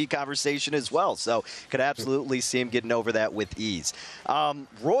MVP conversation as well. So, could absolutely see him getting over that with ease.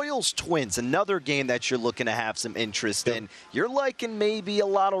 Royals-Twins, another game that you're looking to have some interest in. You're liking maybe a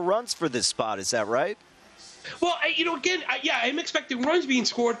lot of runs for this spot. Is that right? Well, I'm expecting runs being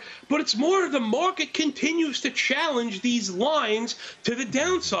scored, but it's more the market continues to challenge these lines to the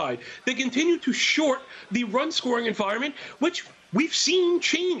downside. They continue to short the run-scoring environment, which we've seen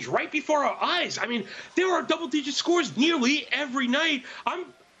change right before our eyes. I mean, there are double-digit scores nearly every night.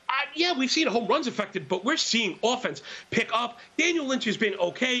 We've seen home runs affected, but we're seeing offense pick up. Daniel Lynch has been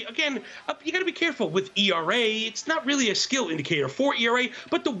okay. Again, you got to be careful with ERA. It's not really a skill indicator for ERA,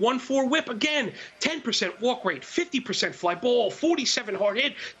 but the 1.4 whip, again, 10% walk rate, 50% fly ball, 47 hard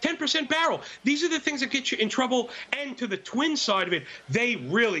hit, 10% barrel. These are the things that get you in trouble. And to the Twins side of it, they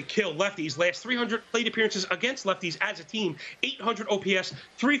really kill lefties. Last 300 plate appearances against lefties as a team, 800 OPS,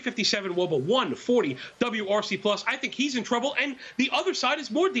 357 wOBA, 140 WRC+. I think he's in trouble. And the other side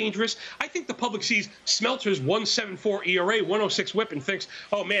is more dangerous. I think the public sees Smelter's 1.74 ERA, 106 whip, and thinks,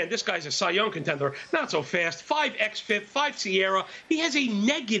 oh, man, this guy's a Cy Young contender. Not so fast. 5 xFIP, 5 Sierra. He has a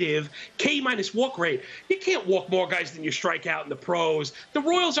negative K- walk rate. You can't walk more guys than you strike out in the pros. The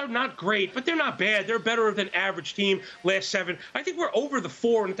Royals are not great, but they're not bad. They're better than average team last 7. I think we're over the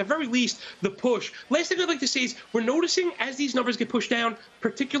 4, and at the very least, the push. Last thing I'd like to say is we're noticing as these numbers get pushed down,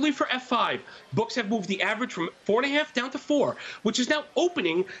 particularly for F5, books have moved the average from 4.5 down to 4, which is now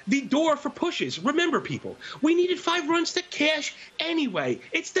opening the door for pushes. Remember, people, we needed 5 runs to cash anyway.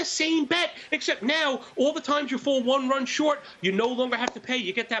 It's the same bet, except now all the times you fall 1 run short, you no longer have to pay.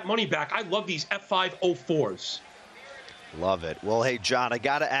 You get that money back. I love these F5 04s. Love it. Well, hey, John, I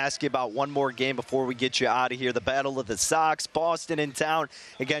got to ask you about one more game before we get you out of here. The Battle of the Sox, Boston in town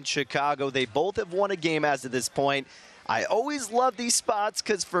against Chicago. They both have won a game as of this point. I always love these spots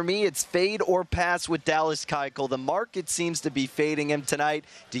because for me it's fade or pass with Dallas Keuchel. The market seems to be fading him tonight.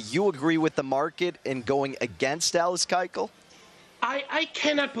 Do you agree with the market in going against Dallas Keuchel? I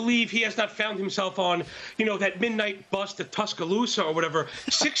cannot believe he has not found himself on, that midnight bus to Tuscaloosa or whatever.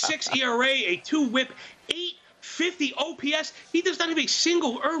 6.6 ERA, a 2-whip, 850 OPS. He does not have a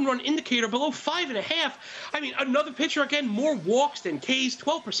single earned run indicator below 5.5. I mean, another pitcher, again, more walks than Ks,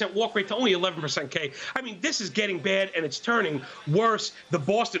 12% walk rate to only 11% K. I mean, this is getting bad, and it's turning worse. The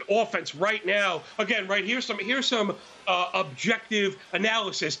Boston offense right now, again, right here's some objective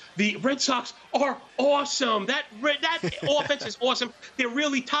analysis. The Red Sox are awesome. That offense is awesome. They're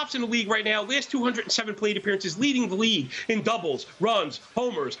really tops in the league right now. Last 207 plate appearances, leading the league in doubles, runs,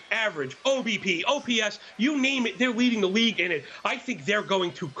 homers, average, OBP, OPS, you name it, they're leading the league in it. I think they're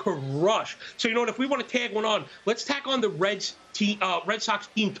going to crush. So you know what, if we want to tag one on, let's tack on the Red Sox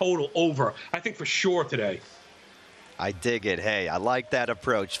team total over. I think for sure today. I dig it. Hey, I like that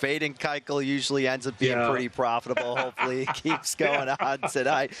approach. Fading Keuchel usually ends up being pretty profitable. Hopefully it keeps going on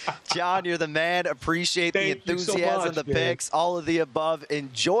tonight. John, you're the man. Appreciate the enthusiasm, the picks, all of the above.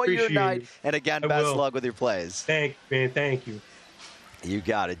 Enjoy your night. And again, best luck with your plays. Thank you, man. Thank you. You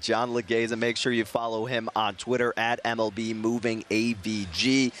got it. John Legeza. Make sure you follow him on Twitter at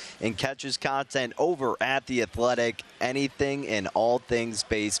MLBMovingAVG and catch his content over at The Athletic. Anything and all things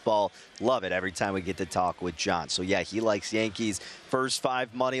baseball. Love it every time we get to talk with John. So, yeah, he likes Yankees. First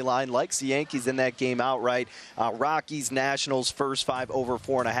 5 money line. Likes the Yankees in that game outright. Rockies, Nationals, first 5 over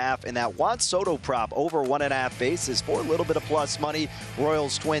 4.5. And that Juan Soto prop over 1.5 bases for a little bit of plus money.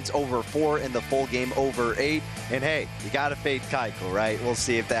 Royals, Twins over 4 in the full game over 8. And, hey, you got to fade Keuchel, right? We'll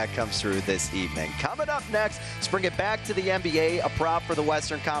see if that comes through this evening. Coming up next, let's bring it back to the NBA, a prop for the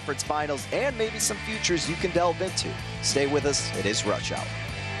Western Conference Finals, and maybe some futures you can delve into. Stay with us. It is Rush Hour.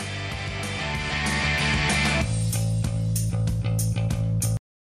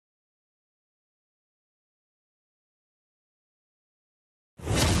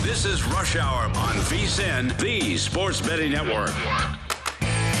 This is Rush Hour on VSiN, the Sports Betting Network.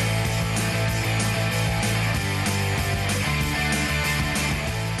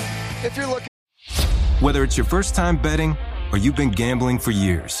 If you're looking, whether it's your first time betting or you've been gambling for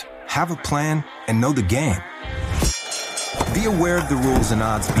years, have a plan and know the game. Be aware of the rules and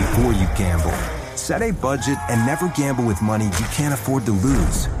odds before you gamble. Set a budget and never gamble with money you can't afford to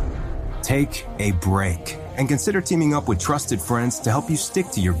lose. Take a break and consider teaming up with trusted friends to help you stick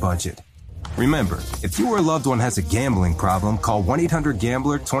to your budget. Remember, if you or a loved one has a gambling problem, call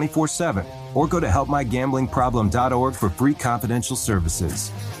 1-800-GAMBLER 24/7 or go to helpmygamblingproblem.org for free confidential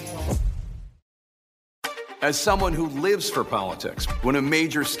services. As someone who lives for politics, when a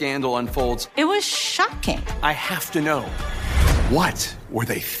major scandal unfolds, it was shocking. I have to know, what were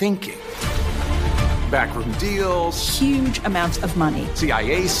they thinking? Backroom deals, huge amounts of money,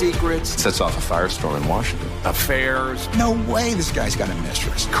 CIA secrets, sets off a firestorm in Washington, affairs. No way this guy's got a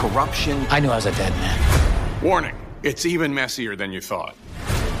mistress. Corruption. I knew I was a dead man. Warning, it's even messier than you thought.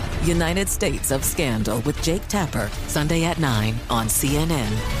 United States of Scandal with Jake Tapper, Sunday at 9 on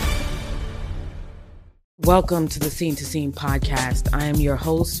CNN. Welcome to the Scene to Scene podcast. I am your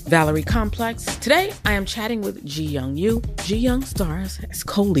host, Valerie Complex. Today, I am chatting with Ji Young Yoo. Ji Young stars as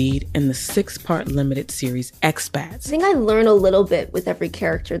co-lead in the 6-part limited series Expats. I think I learn a little bit with every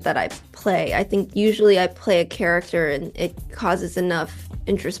character that I play. I think usually I play a character and it causes enough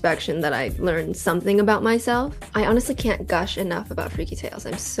introspection that I learn something about myself. I honestly can't gush enough about Freaky Tales.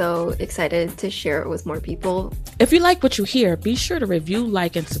 I'm so excited to share it with more people. If you like what you hear, be sure to review,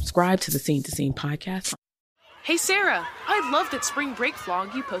 like, and subscribe to the Scene to Scene podcast. Hey Sarah, I love that spring break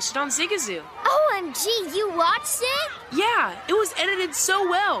vlog you posted on Zigazoo. OMG, you watched it? Yeah, it was edited so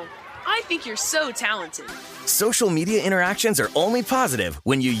well. I think you're so talented. Social media interactions are only positive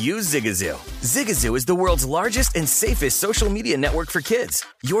when you use Zigazoo. Zigazoo is the world's largest and safest social media network for kids.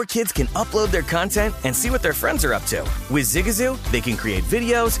 Your kids can upload their content and see what their friends are up to. With Zigazoo, they can create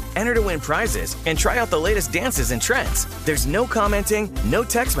videos, enter to win prizes, and try out the latest dances and trends. There's no commenting, no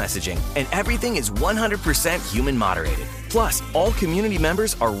text messaging, and everything is 100% human moderated. Plus, all community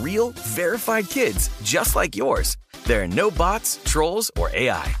members are real, verified kids just like yours. There are no bots, trolls, or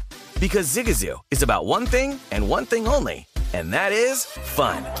AI. Because Zigazoo is about one thing and one thing only, and that is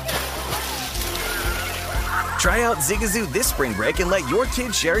fun. Try out Zigazoo this spring break and let your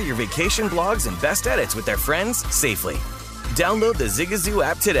kids share your vacation blogs and best edits with their friends safely. Download the Zigazoo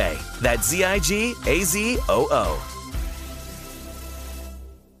app today. That's Zigazoo.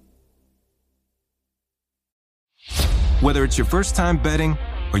 Whether it's your first time betting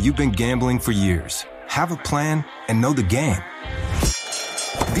or you've been gambling for years, have a plan and know the game.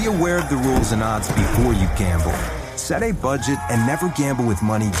 Be aware of the rules and odds before you gamble. Set a budget and never gamble with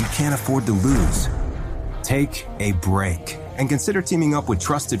money you can't afford to lose. Take a break and consider teaming up with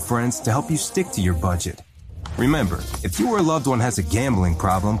trusted friends to help you stick to your budget. Remember, if you or a loved one has a gambling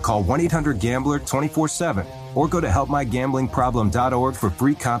problem, call 1-800-GAMBLER 24/7 or go to helpmygamblingproblem.org for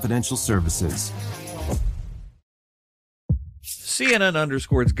free confidential services.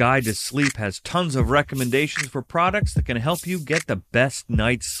 CNN_'s Guide to Sleep has tons of recommendations for products that can help you get the best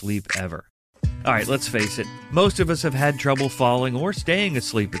night's sleep ever. All right, let's face it, most of us have had trouble falling or staying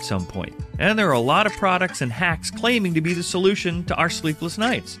asleep at some point, and there are a lot of products and hacks claiming to be the solution to our sleepless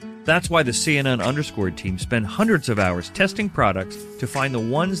nights. That's why the CNN_ team spend hundreds of hours testing products to find the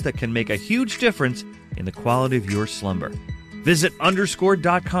ones that can make a huge difference in the quality of your slumber. Visit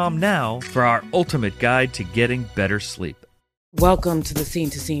underscore.com now for our ultimate guide to getting better sleep. Welcome to the Scene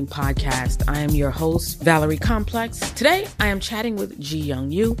to Scene podcast. I am your host, Valerie Complex. Today, I am chatting with Ji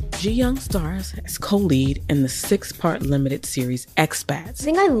Young Yu. Ji Young stars as co-lead in the 6-part limited series Expats. I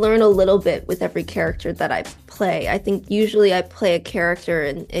think I learn a little bit with every character that I play. I think usually I play a character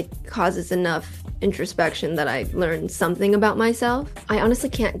and it causes enough introspection that I learn something about myself. I honestly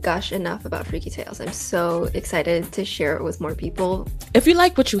can't gush enough about Freaky Tales. I'm so excited to share it with more people. If you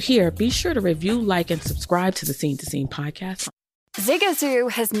like what you hear, be sure to review, like, and subscribe to the Scene to Scene podcast.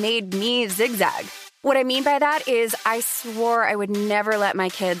 Zigazoo has made me zigzag. What I mean by that is I swore I would never let my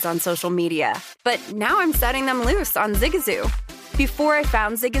kids on social media, but now I'm setting them loose on Zigazoo. Before I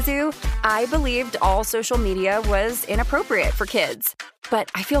found Zigazoo, I believed all social media was inappropriate for kids. But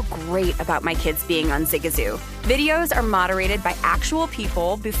I feel great about my kids being on Zigazoo. Videos are moderated by actual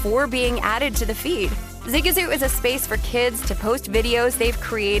people before being added to the feed. Zigazoo is a space for kids to post videos they've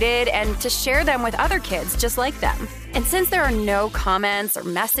created and to share them with other kids just like them. And since there are no comments or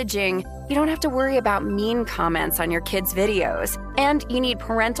messaging, you don't have to worry about mean comments on your kids' videos. And you need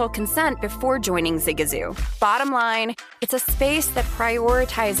parental consent before joining Zigazoo. Bottom line, it's a space that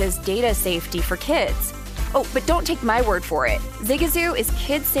prioritizes data safety for kids. Oh, but don't take my word for it. Zigazoo is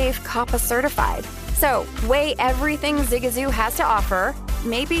KidSafe COPPA certified. So weigh everything Zigazoo has to offer.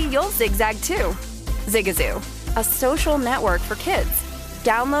 Maybe you'll zigzag too. Zigazoo, a social network for kids.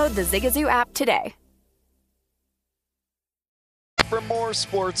 Download the Zigazoo app today. For more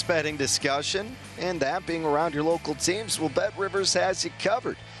sports betting discussion and that being around your local teams, well, BetRivers has you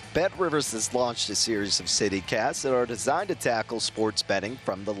covered. BetRivers has launched a series of CityCasts that are designed to tackle sports betting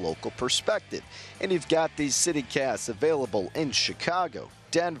from the local perspective. And you've got these CityCasts available in Chicago,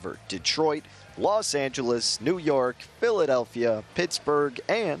 Denver, Detroit, Los Angeles, New York, Philadelphia, Pittsburgh,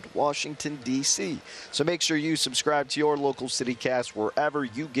 and Washington, D.C. So make sure you subscribe to your local CityCast wherever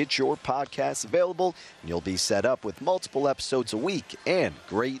you get your podcasts available, and you'll be set up with multiple episodes a week and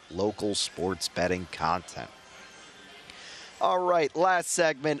great local sports betting content. All right, last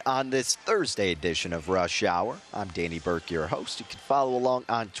segment on this Thursday edition of Rush Hour. I'm Danny Burke, your host. You can follow along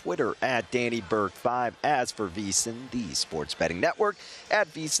on Twitter at DannyBurke5. As for VSiN, the sports betting network,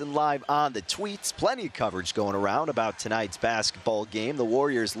 at VSiN Live on the tweets. Plenty of coverage going around about tonight's basketball game. The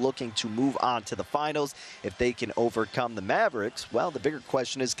Warriors looking to move on to the finals. If they can overcome the Mavericks, well, the bigger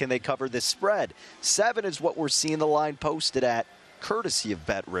question is, can they cover this spread? 7 is what we're seeing the line posted at, courtesy of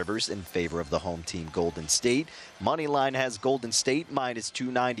BetRivers in favor of the home team Golden State. Moneyline has Golden State minus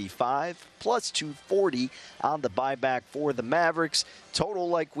 295, plus 240 on the buyback for the Mavericks. Total,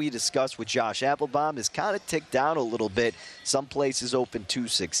 like we discussed with Josh Applebaum, is kind of ticked down a little bit. Some places open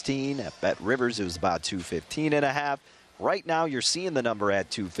 216. At BetRivers, it was about 215.5. Right now, you're seeing the number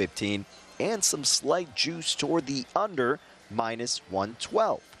at 215 and some slight juice toward the under, minus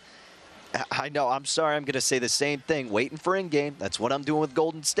 112. I know, I'm sorry, I'm going to say the same thing. Waiting for in-game. That's what I'm doing with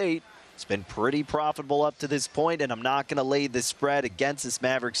Golden State. It's been pretty profitable up to this point, and I'm not going to lay this spread against this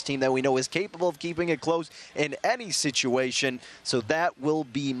Mavericks team that we know is capable of keeping it close in any situation. So that will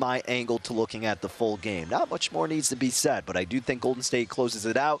be my angle to looking at the full game. Not much more needs to be said, but I do think Golden State closes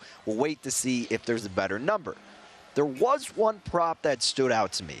it out. We'll wait to see if there's a better number. There was one prop that stood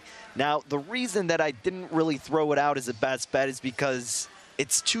out to me. Now, the reason that I didn't really throw it out as a best bet is because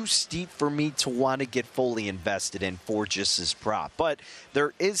it's too steep for me to want to get fully invested in for just this prop. But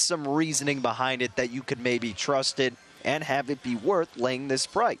there is some reasoning behind it that you could maybe trust it and have it be worth laying this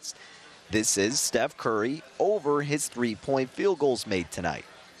price. This is Steph Curry over his 3-point field goals made tonight.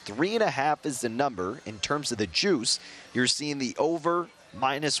 3.5 is the number. In terms of the juice, you're seeing the over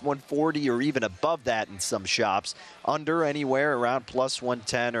minus 140 or even above that in some shops. Under anywhere around plus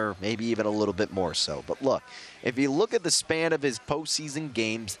 110 or maybe even a little bit more so. But look, if you look at the span of his postseason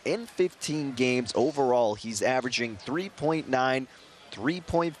games, in 15 games overall, he's averaging 3.9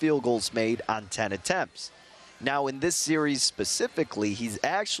 3-point field goals made on 10 attempts. Now, in this series specifically, he's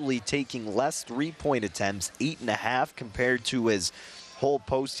actually taking less 3-point attempts, 8.5 compared to his whole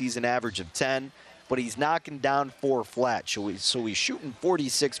postseason average of 10, but he's knocking down 4 flat. So he's shooting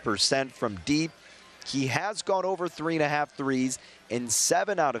 46% from deep. He has gone over 3.5 threes in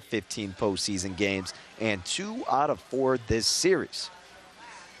 7 out of 15 postseason games and 2 out of 4 this series.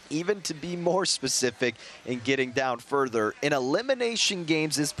 Even to be more specific and getting down further, in elimination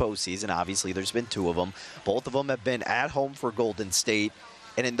games this postseason, obviously there's been 2 of them. Both of them have been at home for Golden State.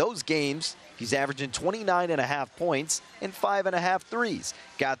 And in those games, he's averaging 29.5 points and 5.5 threes.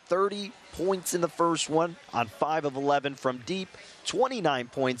 Got 30 points in the first one on 5 of 11 from deep, 29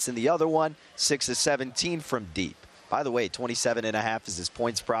 points in the other one, 6 of 17 from deep. By the way, 27.5 is his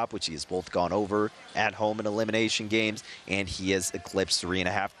points prop, which he has both gone over at home in elimination games, and he has eclipsed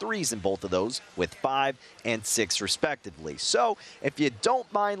 3.5 threes in both of those with 5 and 6 respectively. So if you don't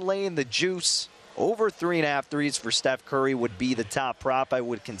mind laying the juice, over 3.5 threes for Steph Curry would be the top prop I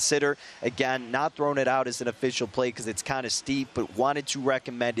would consider. Again, not throwing it out as an official play because it's kind of steep, but wanted to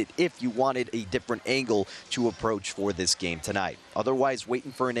recommend it if you wanted a different angle to approach for this game tonight. Otherwise,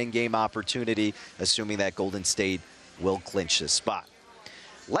 waiting for an in-game opportunity, assuming that Golden State will clinch this spot.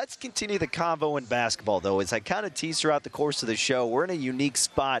 Let's continue the convo in basketball, though. As I kind of teased throughout the course of the show, we're in a unique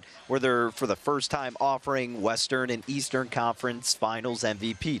spot where they're, for the first time, offering Western and Eastern Conference Finals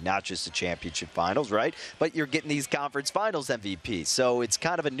MVP. Not just the championship finals, right? But you're getting these conference finals MVP. So it's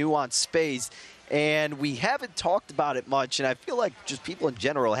kind of a nuanced space. And we haven't talked about it much, and I feel like just people in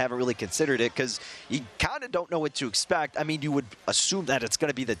general haven't really considered it because you kind of don't know what to expect. I mean, you would assume that it's going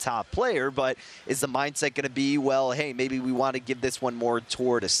to be the top player, but is the mindset going to be, well, hey, maybe we want to give this one more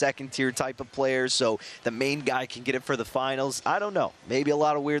toward a second-tier type of player so the main guy can get it for the finals? I don't know. Maybe a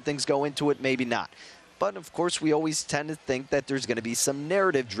lot of weird things go into it, maybe not. But, of course, we always tend to think that there's going to be some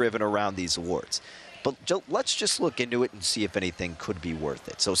narrative driven around these awards. But let's just look into it and see if anything could be worth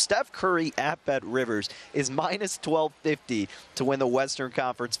it. So Steph Curry at Bet Rivers is minus 1250 to win the Western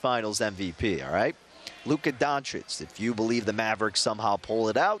Conference Finals MVP, all right? Luka Doncic, if you believe the Mavericks somehow pull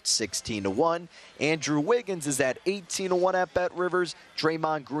it out, 16-1. Andrew Wiggins is at 18-1 at Bet Rivers.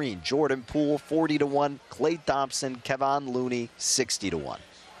 Draymond Green, Jordan Poole, 40-1. Klay Thompson, Kevon Looney, 60-1.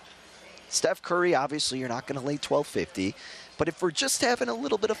 Steph Curry, obviously you're not going to lay 1250. But if we're just having a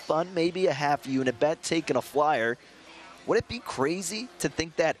little bit of fun, maybe a half-unit bet, taking a flyer, would it be crazy to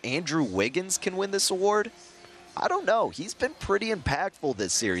think that Andrew Wiggins can win this award? I don't know. He's been pretty impactful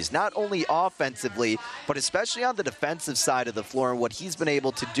this series, not only offensively, but especially on the defensive side of the floor and what he's been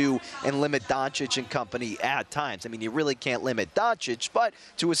able to do and limit Doncic and company at times. I mean, you really can't limit Doncic, but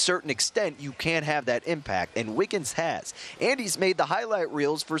to a certain extent, you can have that impact, and Wiggins has. And he's made the highlight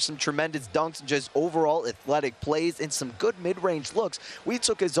reels for some tremendous dunks and just overall athletic plays and some good mid-range looks. We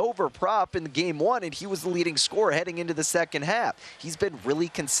took his over prop in game 1, and he was the leading scorer heading into the second half. He's been really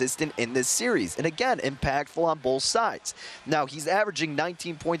consistent in this series, and again, impactful on both sides. Now, he's averaging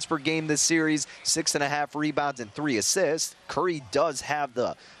 19 points per game this series, 6.5 rebounds and 3 assists. Curry does have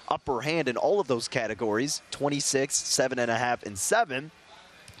the upper hand in all of those categories, 26, 7.5, and 7.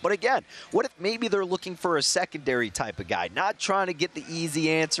 But again, what if maybe they're looking for a secondary type of guy, not trying to get the easy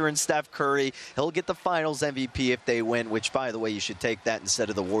answer in Steph Curry. He'll get the finals MVP if they win, which, by the way, you should take that instead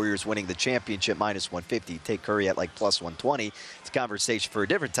of the Warriors winning the championship minus 150. Take Curry at like plus 120. It's a conversation for a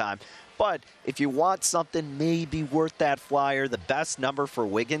different time. But if you want something maybe worth that flyer, the best number for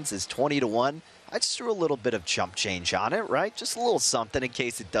Wiggins is 20-1. I just threw a little bit of chump change on it, right? Just a little something in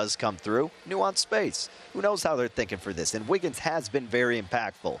case it does come through. Nuanced space. Who knows how they're thinking for this? And Wiggins has been very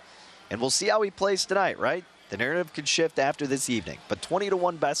impactful. And we'll see how he plays tonight, right? The narrative could shift after this evening. But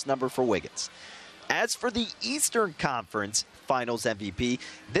 20-1 best number for Wiggins. As for the Eastern Conference Finals MVP,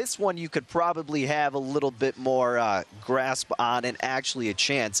 this one you could probably have a little bit more grasp on and actually a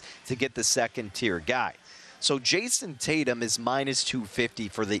chance to get the second-tier guy. So Jason Tatum is minus 250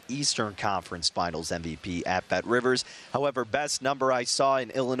 for the Eastern Conference Finals MVP at Bet Rivers. However, best number I saw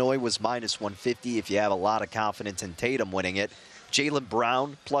in Illinois was minus 150 if you have a lot of confidence in Tatum winning it. Jaylen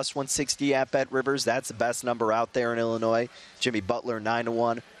Brown, plus 160 at Bet Rivers. That's the best number out there in Illinois. Jimmy Butler,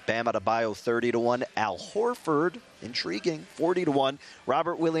 9-1. Bam Adebayo, 30-1. Al Horford, intriguing, 40-1.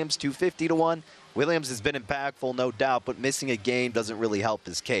 Robert Williams, 250-1. Williams has been impactful, no doubt, but missing a game doesn't really help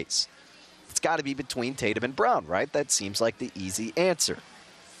his case. It's got to be between Tatum and Brown, right? That seems like the easy answer.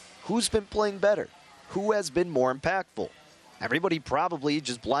 Who's been playing better? Who has been more impactful? Everybody probably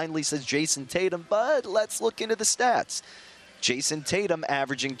just blindly says Jason Tatum, but let's look into the stats. Jason Tatum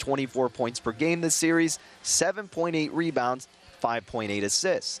averaging 24 points per game this series, 7.8 rebounds, 5.8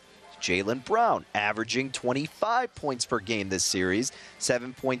 assists. Jaylen Brown averaging 25 points per game this series,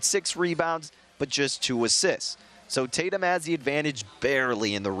 7.6 rebounds, but just 2 assists. So Tatum has the advantage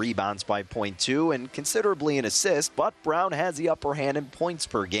barely in the rebounds by 0.2 and considerably in assists, but Brown has the upper hand in points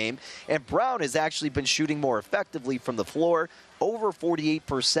per game. And Brown has actually been shooting more effectively from the floor, over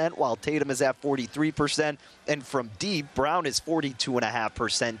 48%, while Tatum is at 43%. And from deep, Brown is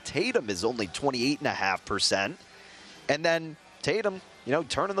 42.5%. Tatum is only 28.5%. And then Tatum,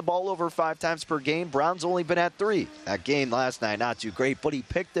 turning the ball over 5 times per game. Brown's only been at 3. That game last night, not too great, but he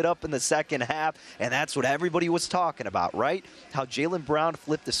picked it up in the second half, and that's what everybody was talking about, right? How Jaylen Brown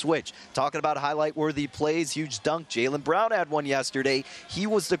flipped the switch. Talking about highlight-worthy plays, huge dunk. Jaylen Brown had one yesterday. He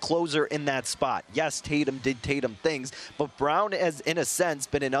was the closer in that spot. Yes, Tatum did Tatum things, but Brown has, in a sense,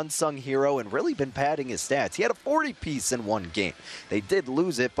 been an unsung hero and really been padding his stats. He had a 40-piece in one game. They did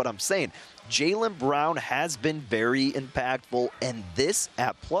lose it, but I'm saying Jaylen Brown has been very impactful, and this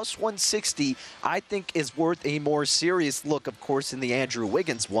at plus 160, I think is worth a more serious look, of course, in the Andrew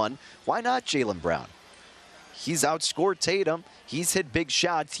Wiggins one. Why not Jaylen Brown? He's outscored Tatum. He's hit big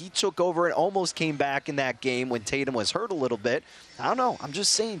shots. He took over and almost came back in that game when Tatum was hurt a little bit. I don't know. I'm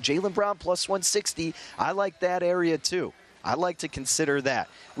just saying Jaylen Brown plus 160, I like that area too. I like to consider that.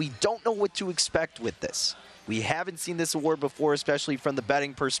 We don't know what to expect with this. We haven't seen this award before, especially from the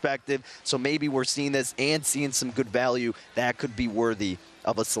betting perspective, so maybe we're seeing this and seeing some good value that could be worthy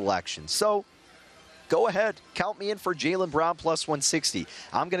of a selection. So go ahead, count me in for Jaylen Brown plus 160.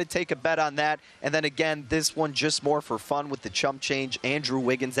 I'm going to take a bet on that. And then again, this one just more for fun with the chump change. Andrew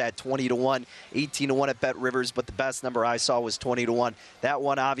Wiggins at 20-1, 18-1 at Bet Rivers, but the best number I saw was 20-1. That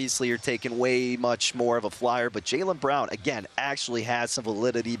one, obviously, you're taking way much more of a flyer, but Jaylen Brown, again, actually has some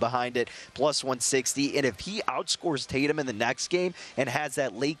validity behind it, plus 160. And if he outscores Tatum in the next game and has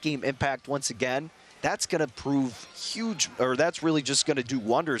that late game impact once again, that's going to prove huge, or that's really just going to do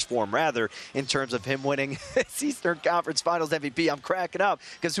wonders for him, rather, in terms of him winning his Eastern Conference Finals MVP. I'm cracking up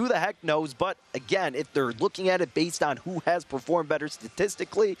because who the heck knows? But again, if they're looking at it based on who has performed better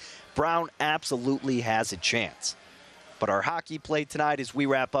statistically, Brown absolutely has a chance. But our hockey play tonight as we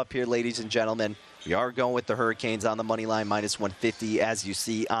wrap up here, ladies and gentlemen, we are going with the Hurricanes on the money line, minus 150, as you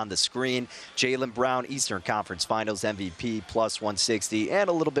see on the screen. Jaylen Brown, Eastern Conference Finals MVP, plus 160. And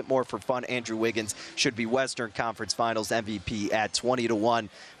a little bit more for fun, Andrew Wiggins should be Western Conference Finals MVP at 20-1.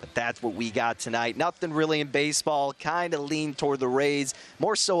 But that's what we got tonight. Nothing really in baseball. Kind of lean toward the Rays.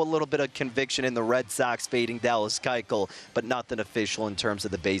 More so a little bit of conviction in the Red Sox fading Dallas Keuchel, but nothing official in terms of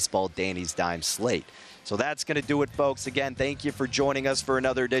the baseball Danny's Dime slate. So that's going to do it, folks. Again, thank you for joining us for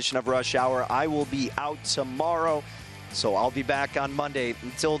another edition of Rush Hour. I will be out tomorrow, so I'll be back on Monday.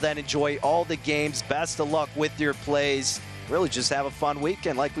 Until then, enjoy all the games. Best of luck with your plays. Really just have a fun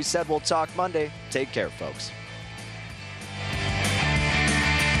weekend. Like we said, we'll talk Monday. Take care, folks.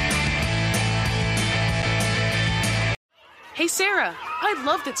 Hey, Sarah, I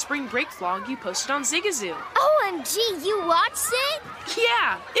loved that spring break vlog you posted on Zigazoo. OMG, you watched it?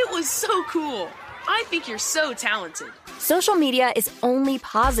 Yeah, it was so cool. I think you're so talented. Social media is only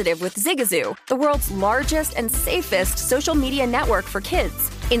positive with Zigazoo, the world's largest and safest social media network for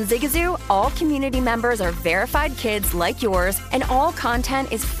kids. In Zigazoo, all community members are verified kids like yours, and all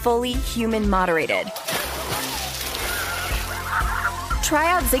content is fully human moderated. Try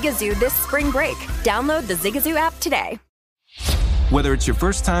out Zigazoo this spring break. Download the Zigazoo app today. Whether it's your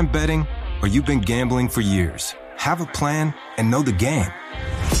first time betting or you've been gambling for years, have a plan and know the game.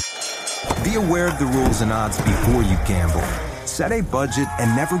 Be aware of the rules and odds before you gamble. Set a budget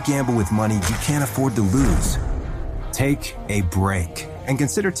and never gamble with money you can't afford to lose. Take a break and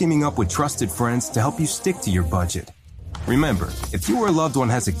consider teaming up with trusted friends to help you stick to your budget. Remember, if you or a loved one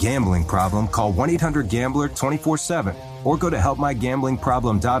has a gambling problem, call 1-800-GAMBLER 24/7 or go to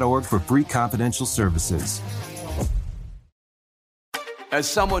helpmygamblingproblem.org for free confidential services. As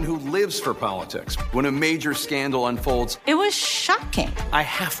someone who lives for politics, when a major scandal unfolds, It was shocking. I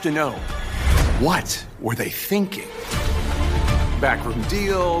have to know, what were they thinking? Backroom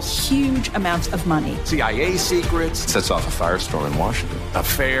deals, Huge amounts of money. CIA secrets, Sets off a firestorm in Washington.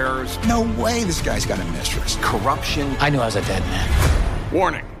 affairs, No way this guy's got a mistress. corruption. I knew I was a dead man.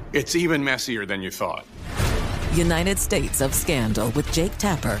 Warning, it's even messier than you thought. United States of Scandal with Jake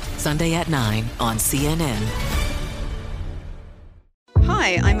Tapper, Sunday at 9 on CNN.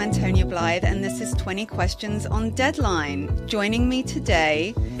 Hi, I'm Antonia Blythe, and this is 20 Questions on Deadline. Joining me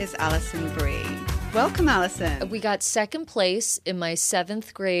today is Alison Brie. Welcome, Alison. We got second place in my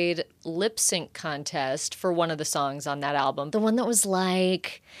 7th grade lip sync contest for one of the songs on that album. The one that was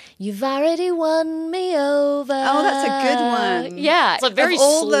like, "You've already won me over." Oh, that's a good one. Yeah. It's very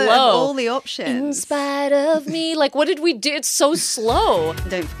slow. Of all the options. In spite of me. Like, what did we do? It's so slow.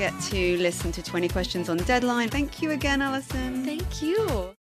 Don't forget to listen to 20 Questions on Deadline. Thank you again, Alison. Thank you.